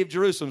old city of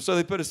Jerusalem. So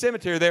they put a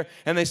cemetery there,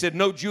 and they said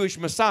no Jewish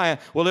Messiah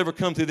will ever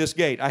come through this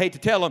gate. I hate to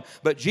tell them,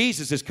 but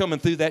Jesus is coming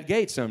through that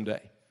gate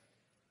someday.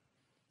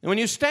 And when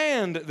you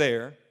stand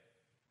there,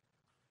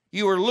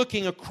 you are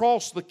looking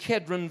across the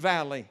Kedron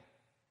Valley.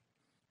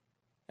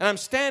 And I'm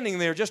standing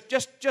there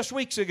just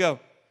weeks ago,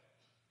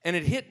 and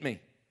it hit me.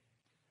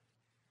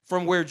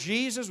 From where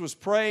Jesus was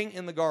praying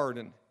in the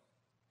garden,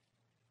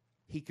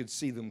 He could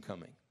see them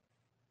coming.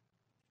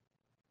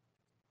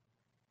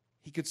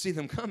 He could see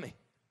them coming.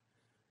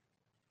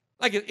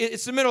 Like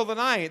it's the middle of the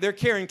night. They're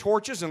carrying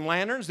torches and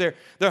lanterns. They're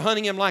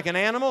hunting Him like an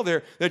animal.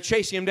 They're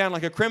chasing Him down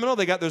like a criminal.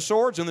 They got their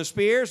swords and the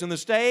spears and the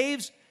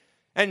staves.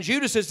 And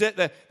Judas is at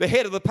the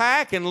head of the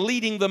pack and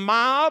leading the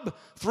mob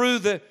through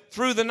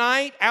the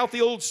night, out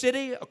the old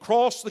city,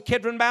 across the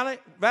Kedron Valley,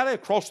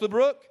 across the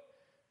brook,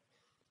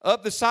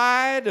 up the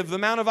side of the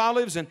Mount of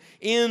Olives and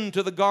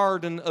into the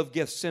Garden of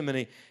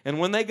Gethsemane. And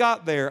when they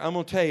got there, I'm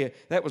going to tell you,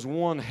 that was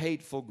one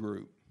hateful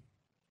group.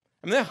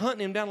 I mean, they're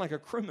hunting Him down like a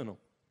criminal.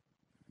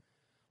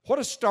 What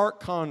a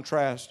stark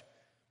contrast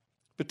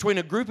between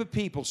a group of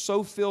people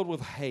so filled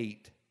with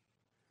hate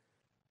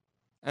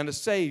and a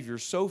Savior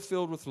so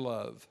filled with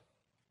love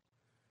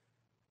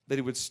that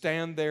He would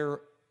stand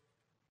there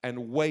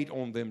and wait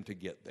on them to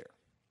get there.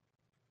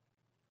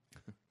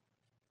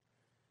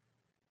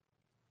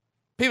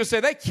 People say,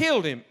 they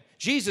killed Him.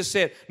 Jesus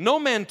said, no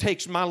man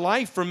takes my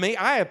life from me.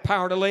 I have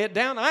power to lay it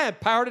down. I have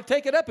power to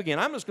take it up again.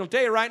 I'm just going to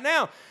tell you right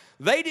now,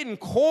 they didn't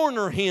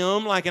corner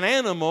him like an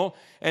animal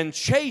and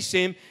chase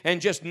him and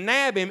just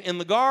nab him in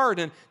the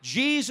garden.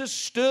 Jesus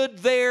stood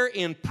there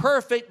in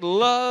perfect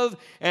love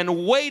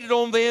and waited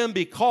on them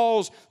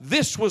because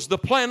this was the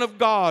plan of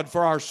God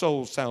for our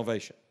soul's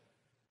salvation.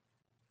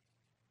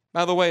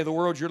 By the way, the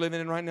world you're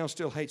living in right now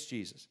still hates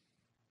Jesus.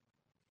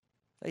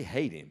 They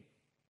hate him.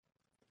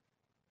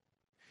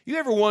 You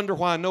ever wonder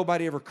why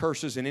nobody ever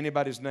curses in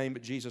anybody's name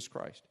but Jesus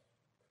Christ?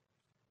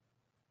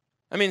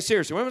 I mean,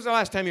 seriously, when was the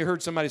last time you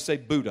heard somebody say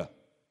Buddha?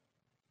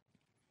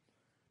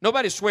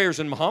 Nobody swears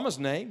in Muhammad's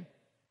name.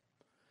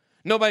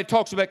 Nobody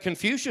talks about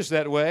Confucius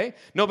that way.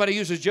 Nobody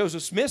uses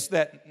Joseph Smith's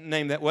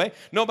name that way.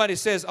 Nobody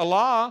says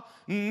Allah.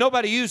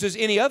 Nobody uses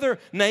any other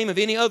name of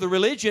any other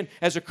religion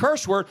as a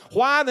curse word.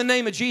 Why the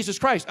name of Jesus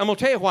Christ? I'm going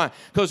to tell you why.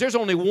 Because there's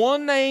only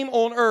one name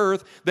on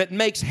earth that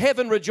makes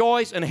heaven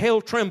rejoice and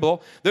hell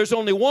tremble. There's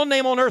only one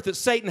name on earth that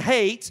Satan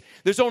hates.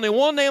 There's only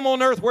one name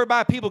on earth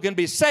whereby people can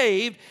be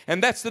saved,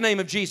 and that's the name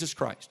of Jesus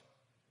Christ.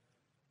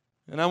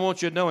 And I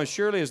want you to know, as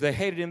surely as they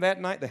hated him that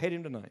night, they hate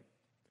him tonight.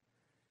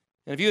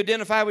 And if you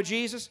identify with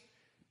Jesus,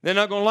 they're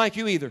not going to like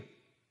you either.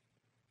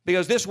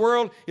 Because this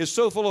world is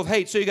so full of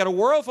hate. So you got a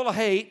world full of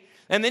hate,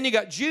 and then you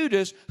got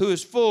Judas who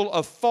is full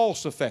of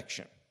false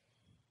affection.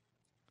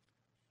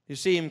 You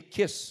see him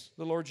kiss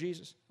the Lord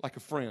Jesus like a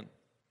friend.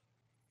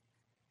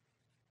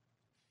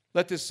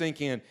 Let this sink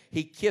in.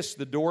 He kissed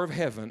the door of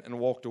heaven and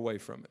walked away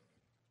from it.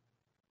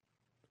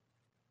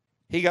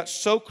 He got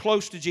so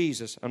close to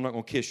Jesus. I'm not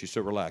going to kiss you,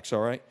 so relax, all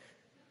right?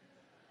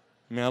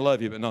 I mean, I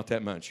love you, but not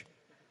that much.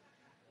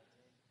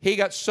 He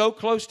got so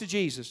close to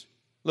Jesus.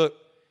 Look,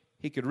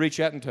 he could reach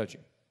out and touch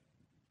him.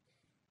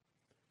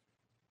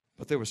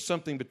 But there was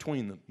something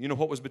between them. You know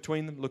what was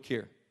between them? Look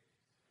here.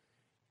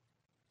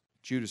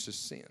 Judas'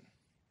 sin.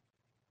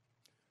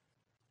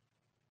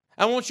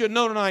 I want you to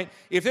know tonight,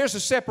 if there's a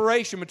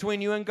separation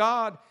between you and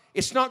God,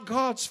 it's not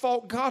God's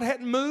fault. God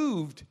hadn't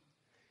moved.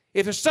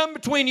 If there's something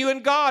between you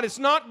and God, it's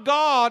not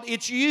God,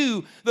 it's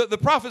you. The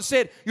prophet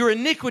said, your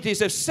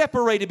iniquities have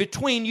separated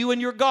between you and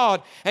your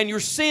God, and your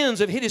sins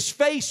have hid his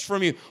face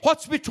from you.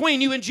 What's between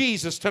you and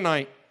Jesus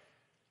tonight?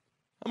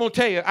 I'm going to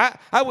tell you,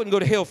 I wouldn't go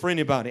to hell for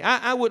anybody.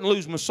 I wouldn't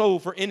lose my soul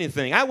for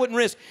anything. I wouldn't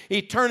risk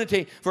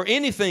eternity for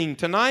anything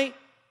tonight.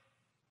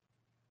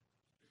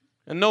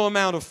 And no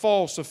amount of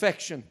false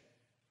affection,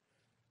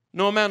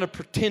 no amount of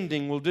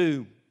pretending will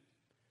do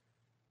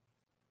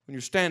when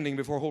you're standing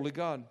before holy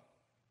God.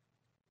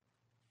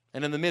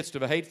 And in the midst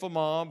of a hateful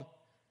mob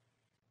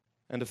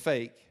and a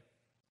fake,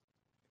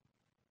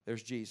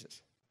 there's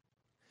Jesus.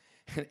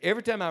 And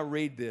every time I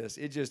read this,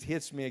 it just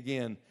hits me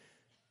again.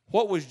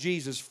 What was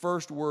Jesus'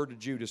 first word to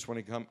Judas when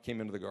he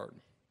came into the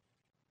garden?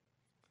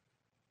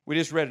 We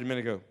just read it a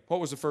minute ago. What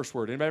was the first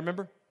word? Anybody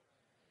remember?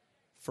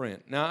 Friend.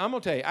 Now, I'm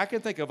going to tell you, I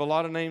can think of a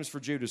lot of names for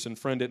Judas, and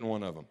friend isn't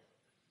one of them.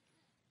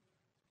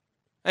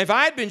 And if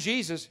I had been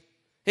Jesus,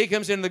 he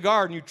comes into the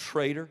garden, you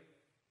traitor,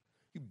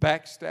 you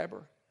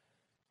backstabber.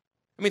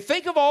 I mean,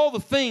 think of all the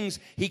things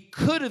he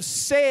could have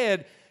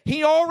said.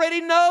 He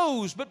already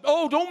knows, but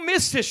oh, don't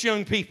miss this,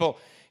 young people.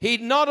 He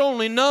not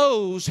only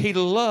knows, he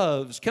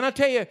loves. Can I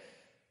tell you,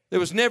 there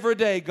was never a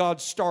day God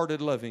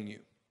started loving you.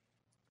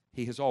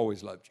 He has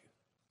always loved you.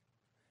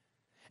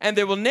 And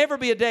there will never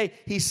be a day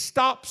he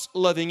stops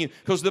loving you,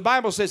 because the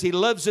Bible says he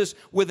loves us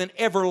with an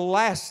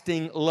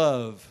everlasting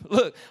love.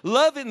 Look,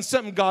 love isn't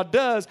something God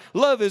does.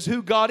 Love is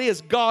who God is.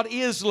 God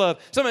is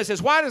love. Somebody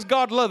says, why does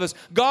God love us?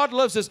 God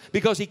loves us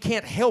because he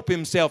can't help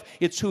himself.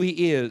 It's who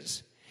he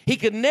is. He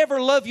could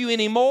never love you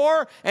any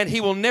more, and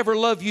he will never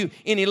love you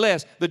any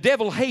less. The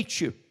devil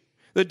hates you.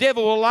 The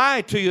devil will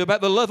lie to you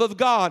about the love of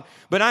God.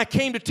 But I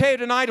came to tell you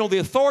tonight on the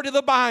authority of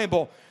the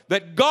Bible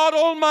that God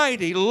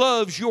Almighty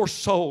loves your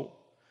soul.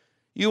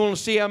 You want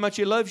to see how much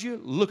he loves you?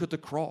 Look at the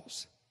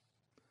cross.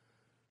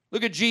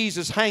 Look at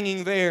Jesus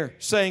hanging there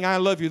saying, I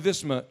love you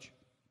this much.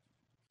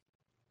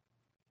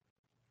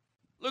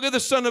 Look at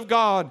the Son of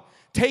God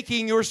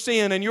taking your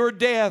sin and your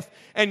death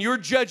and your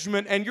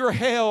judgment and your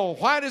hell.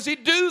 Why does he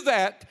do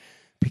that?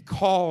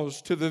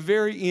 Because to the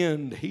very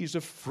end, he's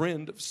a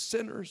friend of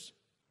sinners.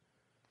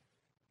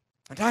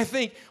 And I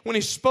think when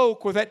he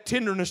spoke with that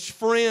tenderness,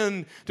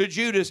 friend, to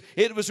Judas,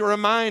 it was a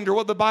reminder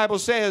what the Bible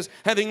says,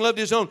 having loved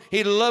his own,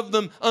 he loved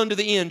them unto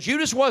the end.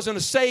 Judas wasn't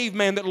a saved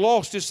man that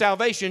lost his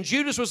salvation.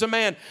 Judas was a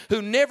man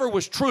who never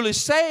was truly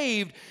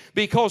saved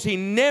because he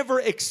never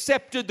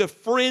accepted the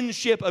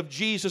friendship of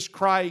Jesus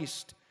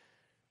Christ.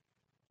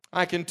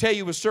 I can tell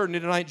you with certainty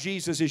tonight,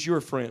 Jesus is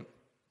your friend.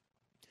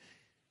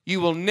 You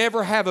will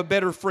never have a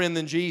better friend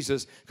than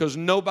Jesus, because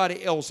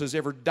nobody else has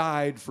ever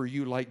died for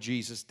you like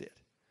Jesus did.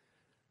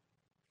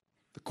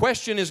 The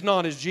question is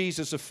not, is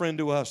Jesus a friend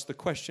to us? The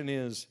question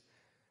is,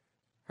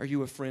 are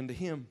you a friend to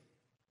him?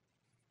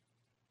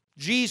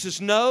 Jesus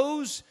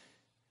knows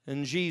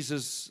and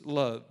Jesus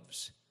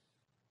loves.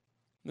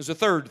 There's a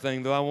third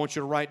thing, though, I want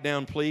you to write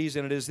down, please,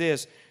 and it is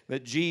this,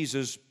 that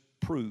Jesus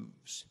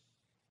proves.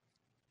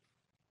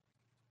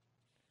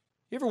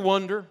 You ever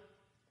wonder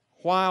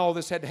why all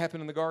this had to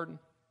happen in the garden?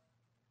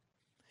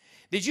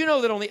 Did you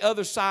know that on the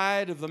other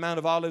side of the Mount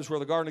of Olives where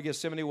the Garden of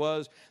Gethsemane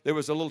was, there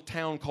was a little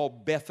town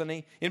called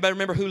Bethany? Anybody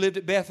remember who lived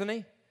at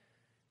Bethany?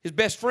 His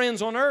best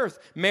friends on earth,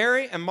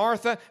 Mary and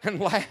Martha and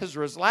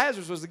Lazarus.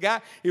 Lazarus was the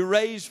guy he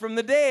raised from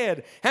the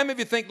dead. How many of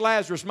you think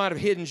Lazarus might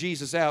have hidden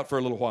Jesus out for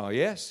a little while?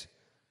 Yes?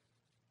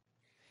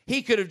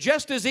 He could have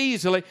just as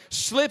easily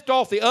slipped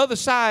off the other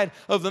side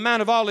of the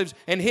Mount of Olives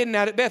and hidden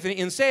out at Bethany.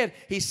 Instead,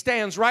 he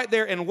stands right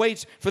there and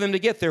waits for them to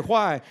get there.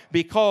 Why?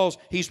 Because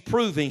he's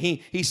proving.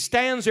 He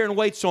stands there and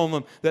waits on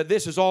them that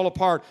this is all a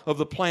part of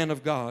the plan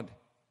of God.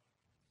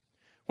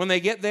 When they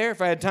get there,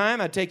 if I had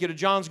time, I'd take you to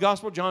John's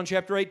Gospel, John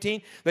chapter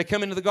 18. They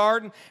come into the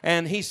garden,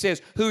 and he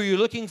says, "Who are you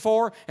looking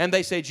for?" And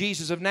they say,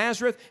 "Jesus of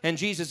Nazareth." And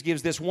Jesus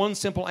gives this one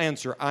simple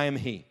answer, "I am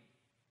He.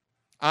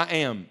 I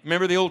am."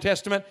 Remember the Old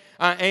Testament?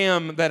 I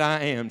am that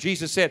I am.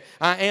 Jesus said,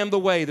 "I am the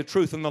way, the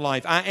truth, and the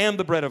life. I am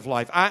the bread of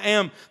life. I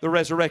am the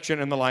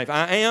resurrection and the life.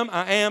 I am,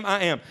 I am,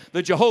 I am."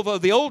 The Jehovah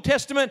of the Old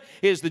Testament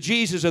is the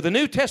Jesus of the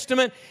New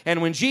Testament.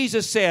 And when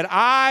Jesus said,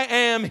 "I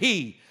am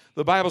He,"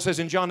 the Bible says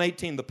in John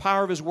 18, the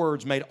power of His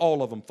words made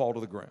all of them fall to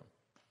the ground.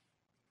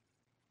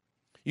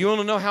 You want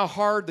to know how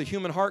hard the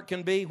human heart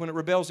can be when it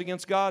rebels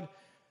against God?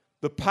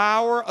 The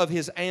power of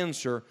His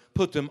answer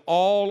put them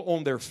all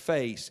on their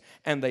face,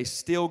 and they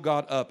still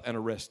got up and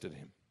arrested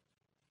Him.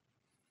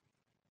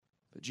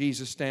 But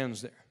Jesus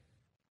stands there,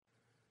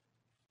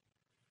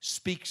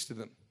 speaks to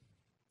them.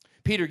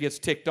 Peter gets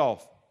ticked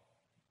off,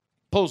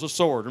 pulls a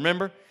sword,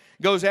 remember?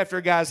 Goes after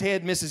a guy's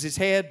head, misses his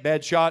head,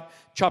 bad shot,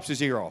 chops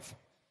his ear off.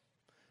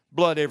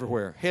 Blood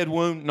everywhere, head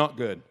wound, not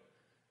good.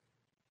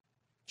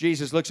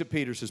 Jesus looks at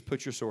Peter, says,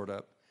 "Put your sword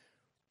up."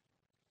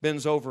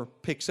 Bends over,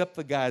 picks up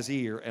the guy's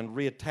ear, and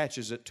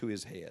reattaches it to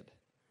his head.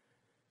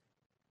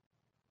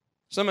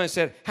 Somebody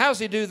said, "How's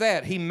he do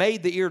that?" He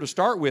made the ear to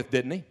start with,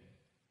 didn't he?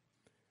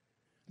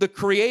 The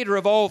creator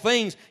of all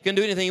things can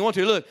do anything he wants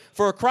to. Look,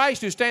 for a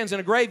Christ who stands in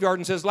a graveyard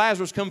and says,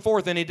 "Lazarus, come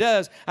forth," and he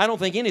does, I don't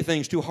think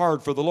anything's too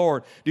hard for the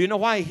Lord. Do you know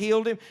why He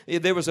healed him?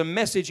 There was a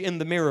message in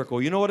the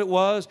miracle. You know what it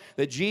was?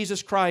 That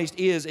Jesus Christ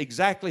is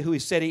exactly who He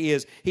said He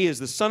is. He is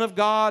the Son of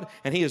God,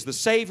 and He is the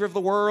Savior of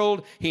the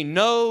world. He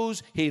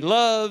knows, He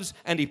loves,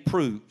 and He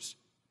proves.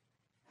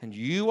 And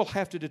you will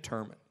have to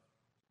determine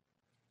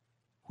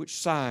which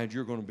side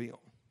you're going to be on.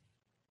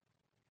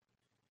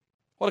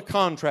 What a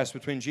contrast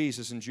between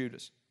Jesus and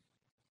Judas.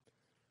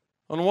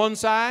 On one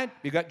side,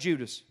 you got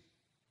Judas.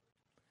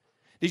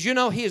 Did you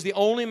know he is the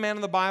only man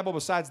in the Bible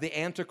besides the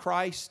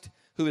Antichrist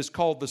who is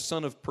called the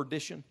son of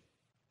perdition?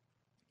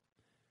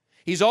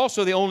 He's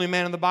also the only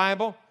man in the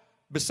Bible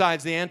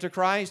besides the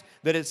Antichrist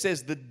that it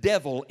says the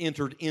devil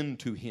entered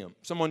into him.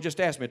 Someone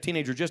just asked me, a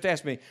teenager just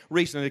asked me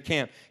recently at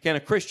camp, can a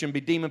Christian be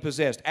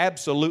demon-possessed?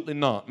 Absolutely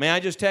not. May I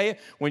just tell you,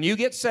 when you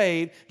get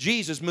saved,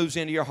 Jesus moves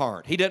into your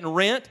heart. He doesn't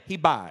rent, He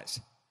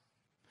buys.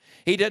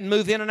 He doesn't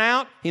move in and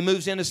out. He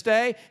moves in to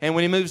stay. And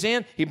when He moves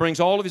in, He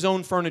brings all of His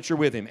own furniture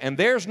with Him. And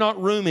there's not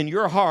room in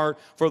your heart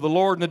for the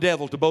Lord and the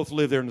devil to both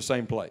live there in the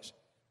same place.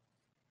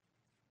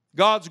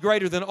 God's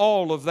greater than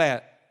all of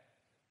that.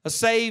 A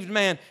saved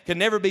man can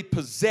never be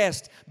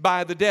possessed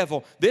by the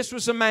devil. This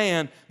was a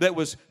man that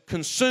was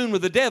consumed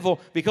with the devil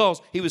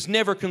because he was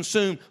never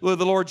consumed with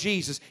the Lord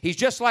Jesus. He's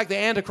just like the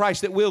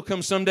Antichrist that will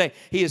come someday.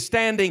 He is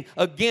standing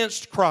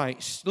against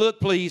Christ. Look,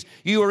 please,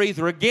 you are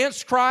either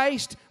against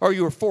Christ or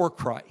you are for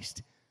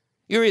Christ.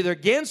 You're either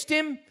against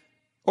Him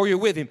or you're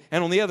with Him.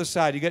 And on the other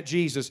side, you got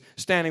Jesus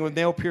standing with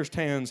nail-pierced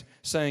hands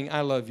saying, "I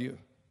love you.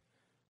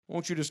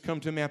 Won't you just come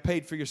to me? I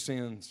paid for your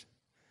sins.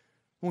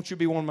 Won't you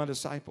be one of my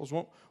disciples?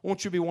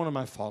 Won't you be one of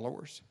my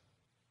followers?"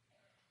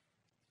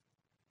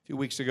 A few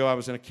weeks ago, I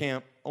was in a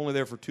camp, only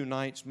there for 2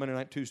 nights, Monday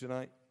night, Tuesday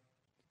night.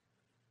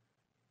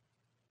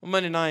 On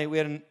Monday night, we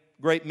had a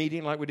great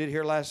meeting like we did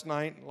here last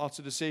night, lots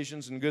of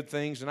decisions and good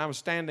things, and I was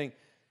standing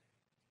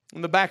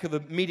in the back of the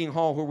meeting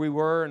hall where we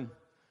were, and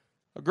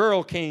a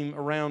girl came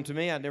around to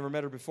me. I'd never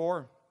met her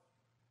before.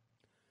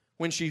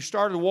 When she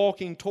started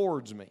walking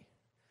towards me,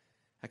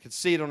 I could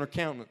see it on her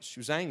countenance. She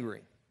was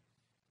angry.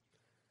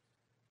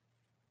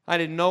 I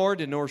didn't know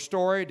her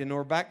story, didn't know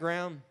her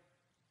background.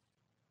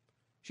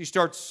 She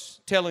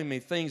starts telling me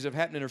things that have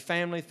happened in her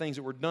family, things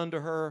that were done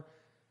to her.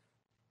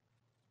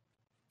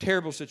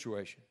 Terrible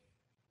situation.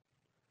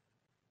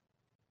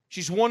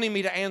 She's wanting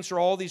me to answer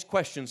all these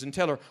questions and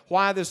tell her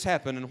why this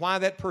happened and why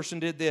that person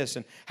did this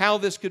and how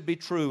this could be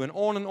true and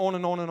on and on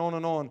and on and on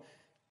and on.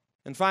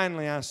 And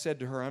finally I said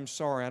to her, "I'm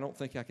sorry, I don't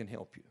think I can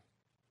help you."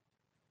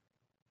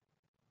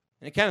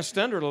 And it kind of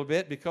stunned her a little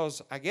bit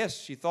because I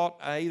guess she thought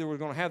I either was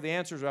going to have the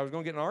answers or I was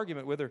going to get in an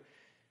argument with her.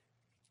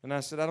 And I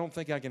said, "I don't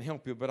think I can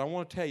help you, but I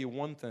want to tell you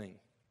one thing."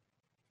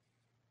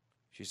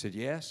 She said,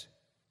 "Yes."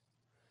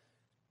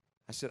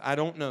 I said, "I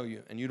don't know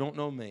you and you don't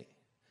know me,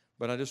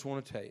 but I just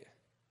want to tell you.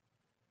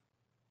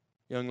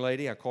 Young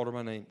lady," I called her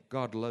by name,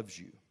 "God loves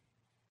you.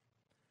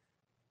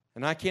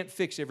 And I can't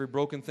fix every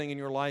broken thing in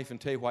your life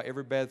and tell you why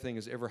every bad thing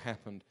has ever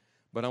happened,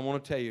 but I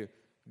want to tell you,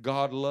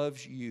 God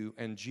loves you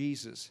and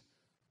Jesus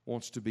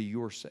wants to be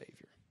your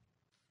Savior."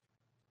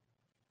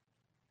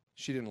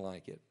 She didn't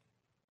like it.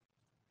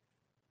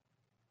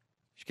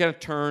 She kind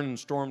of turned and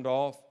stormed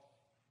off.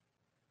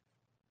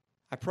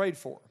 I prayed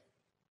for her.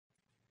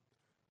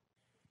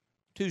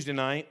 Tuesday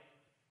night,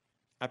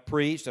 I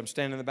preached. I'm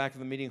standing in the back of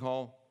the meeting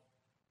hall.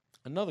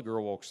 Another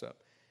girl walks up.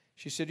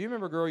 She said, "Do you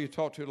remember a girl you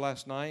talked to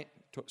last night?"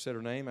 Said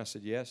her name. I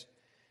said, "Yes."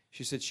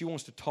 She said, "She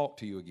wants to talk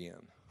to you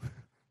again."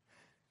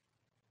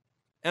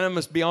 And I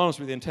must be honest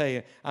with you and tell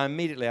you, I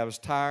was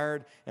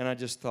tired, and I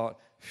just thought,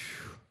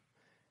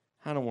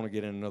 I don't want to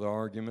get in another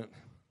argument.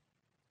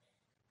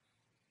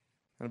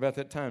 And about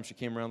that time, she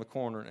came around the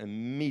corner, and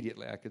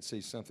immediately I could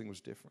see something was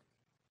different.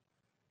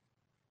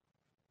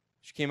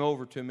 She came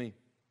over to me.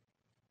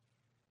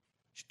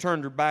 She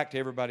turned her back to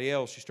everybody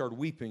else. She started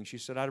weeping. She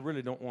said, I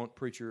really don't want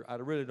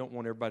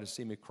everybody to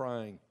see me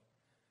crying.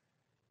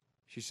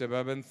 She said, "But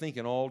I've been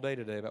thinking all day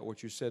today about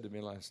what you said to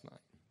me last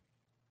night."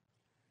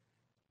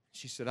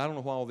 She said, "I don't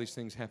know why all these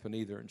things happen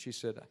either." And she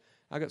said,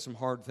 "I got some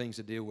hard things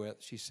to deal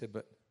with." She said,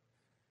 "But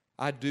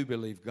I do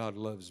believe God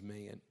loves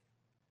me,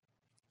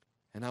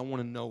 and I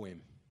want to know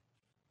Him."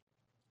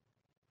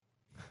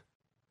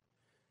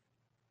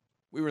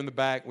 We were in the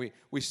back.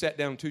 We sat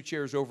down 2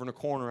 chairs over in a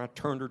corner. I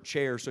turned her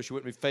chair so she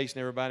wouldn't be facing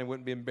everybody and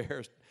wouldn't be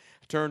embarrassed.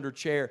 I turned her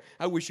chair.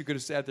 I wish you could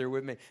have sat there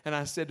with me. And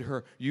I said to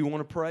her, "You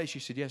want to pray?" She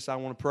said, "Yes, I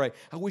want to pray."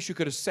 I wish you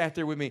could have sat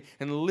there with me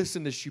and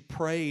listened as she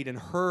prayed and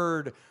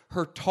heard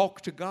her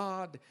talk to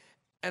God.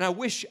 And I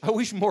wish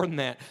more than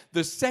that.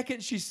 The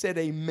second she said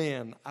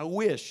amen, I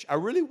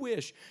really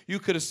wish you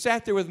could have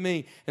sat there with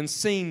me and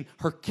seen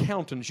her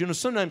countenance. You know,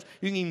 sometimes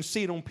you can even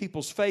see it on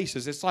people's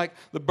faces. It's like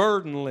the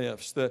burden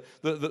lifts.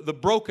 The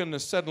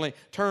brokenness suddenly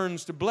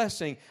turns to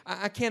blessing.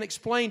 I can't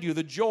explain to you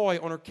the joy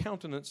on her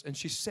countenance. And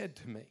she said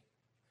to me,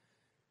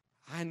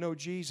 "I know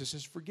Jesus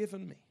has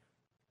forgiven me."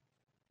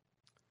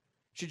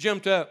 She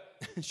jumped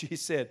up and she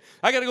said,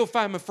 "I got to go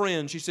find my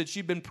friend." She said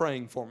she'd been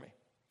praying for me.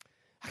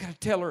 I got to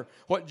tell her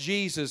what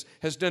Jesus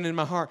has done in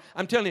my heart.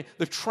 I'm telling you,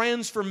 the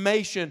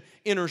transformation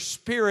in her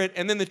spirit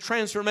and then the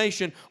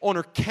transformation on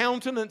her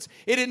countenance,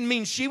 it didn't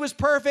mean she was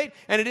perfect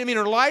and it didn't mean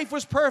her life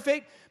was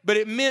perfect, but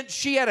it meant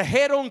she had a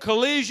head-on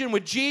collision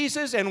with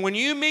Jesus, and when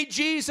you meet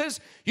Jesus,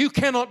 you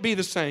cannot be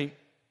the same.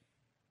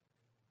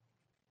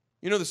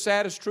 You know, the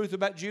saddest truth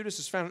about Judas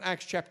is found in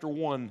Acts chapter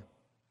 1.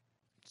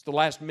 It's the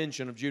last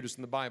mention of Judas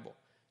in the Bible.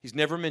 He's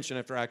never mentioned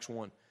after Acts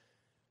 1.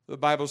 The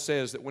Bible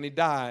says that when he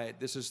died,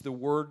 this is the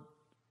word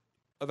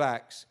of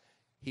Acts,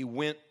 he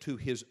went to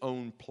his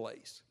own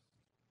place.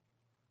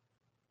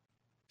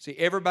 See,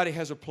 everybody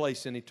has a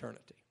place in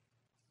eternity.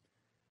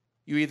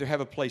 You either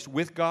have a place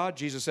with God.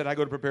 Jesus said, "I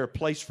go to prepare a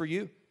place for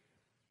you."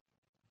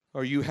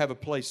 Or you have a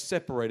place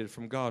separated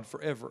from God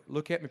forever.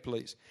 Look at me,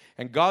 please.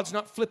 And God's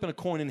not flipping a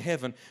coin in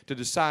heaven to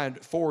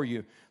decide for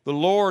you. The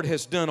Lord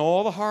has done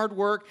all the hard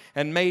work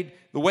and made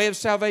the way of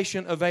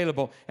salvation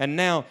available. And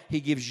now He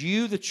gives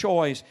you the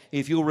choice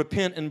if you'll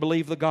repent and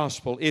believe the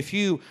gospel. If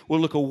you will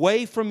look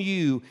away from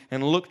you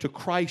and look to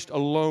Christ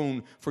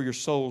alone for your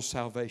soul's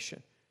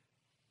salvation.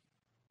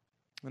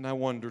 And I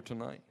wonder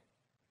tonight,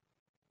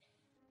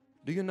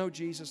 do you know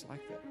Jesus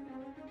like that?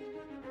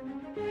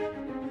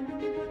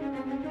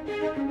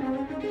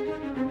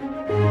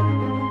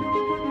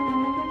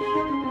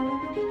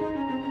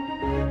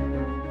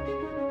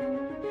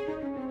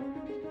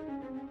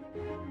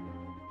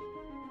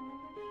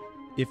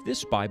 If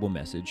this Bible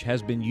message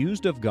has been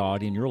used of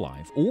God in your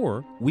life,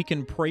 or we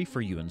can pray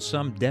for you in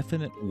some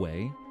definite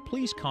way,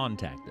 please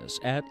contact us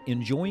at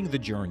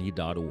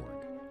enjoyingthejourney.org.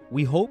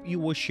 We hope you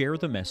will share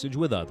the message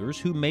with others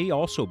who may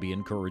also be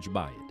encouraged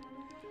by it.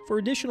 For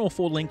additional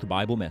full-length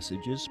Bible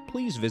messages,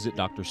 please visit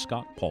Dr.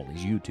 Scott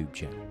Pauley's YouTube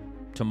channel.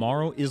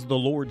 Tomorrow is the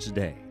Lord's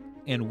Day,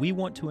 and we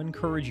want to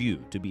encourage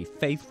you to be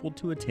faithful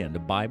to attend a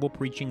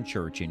Bible-preaching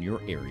church in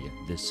your area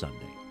this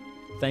Sunday.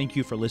 Thank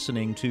you for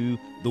listening to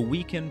The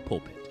Weekend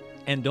Pulpit.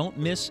 And don't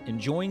miss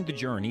Enjoying the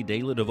Journey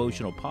Daily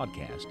Devotional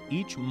Podcast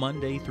each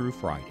Monday through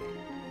Friday.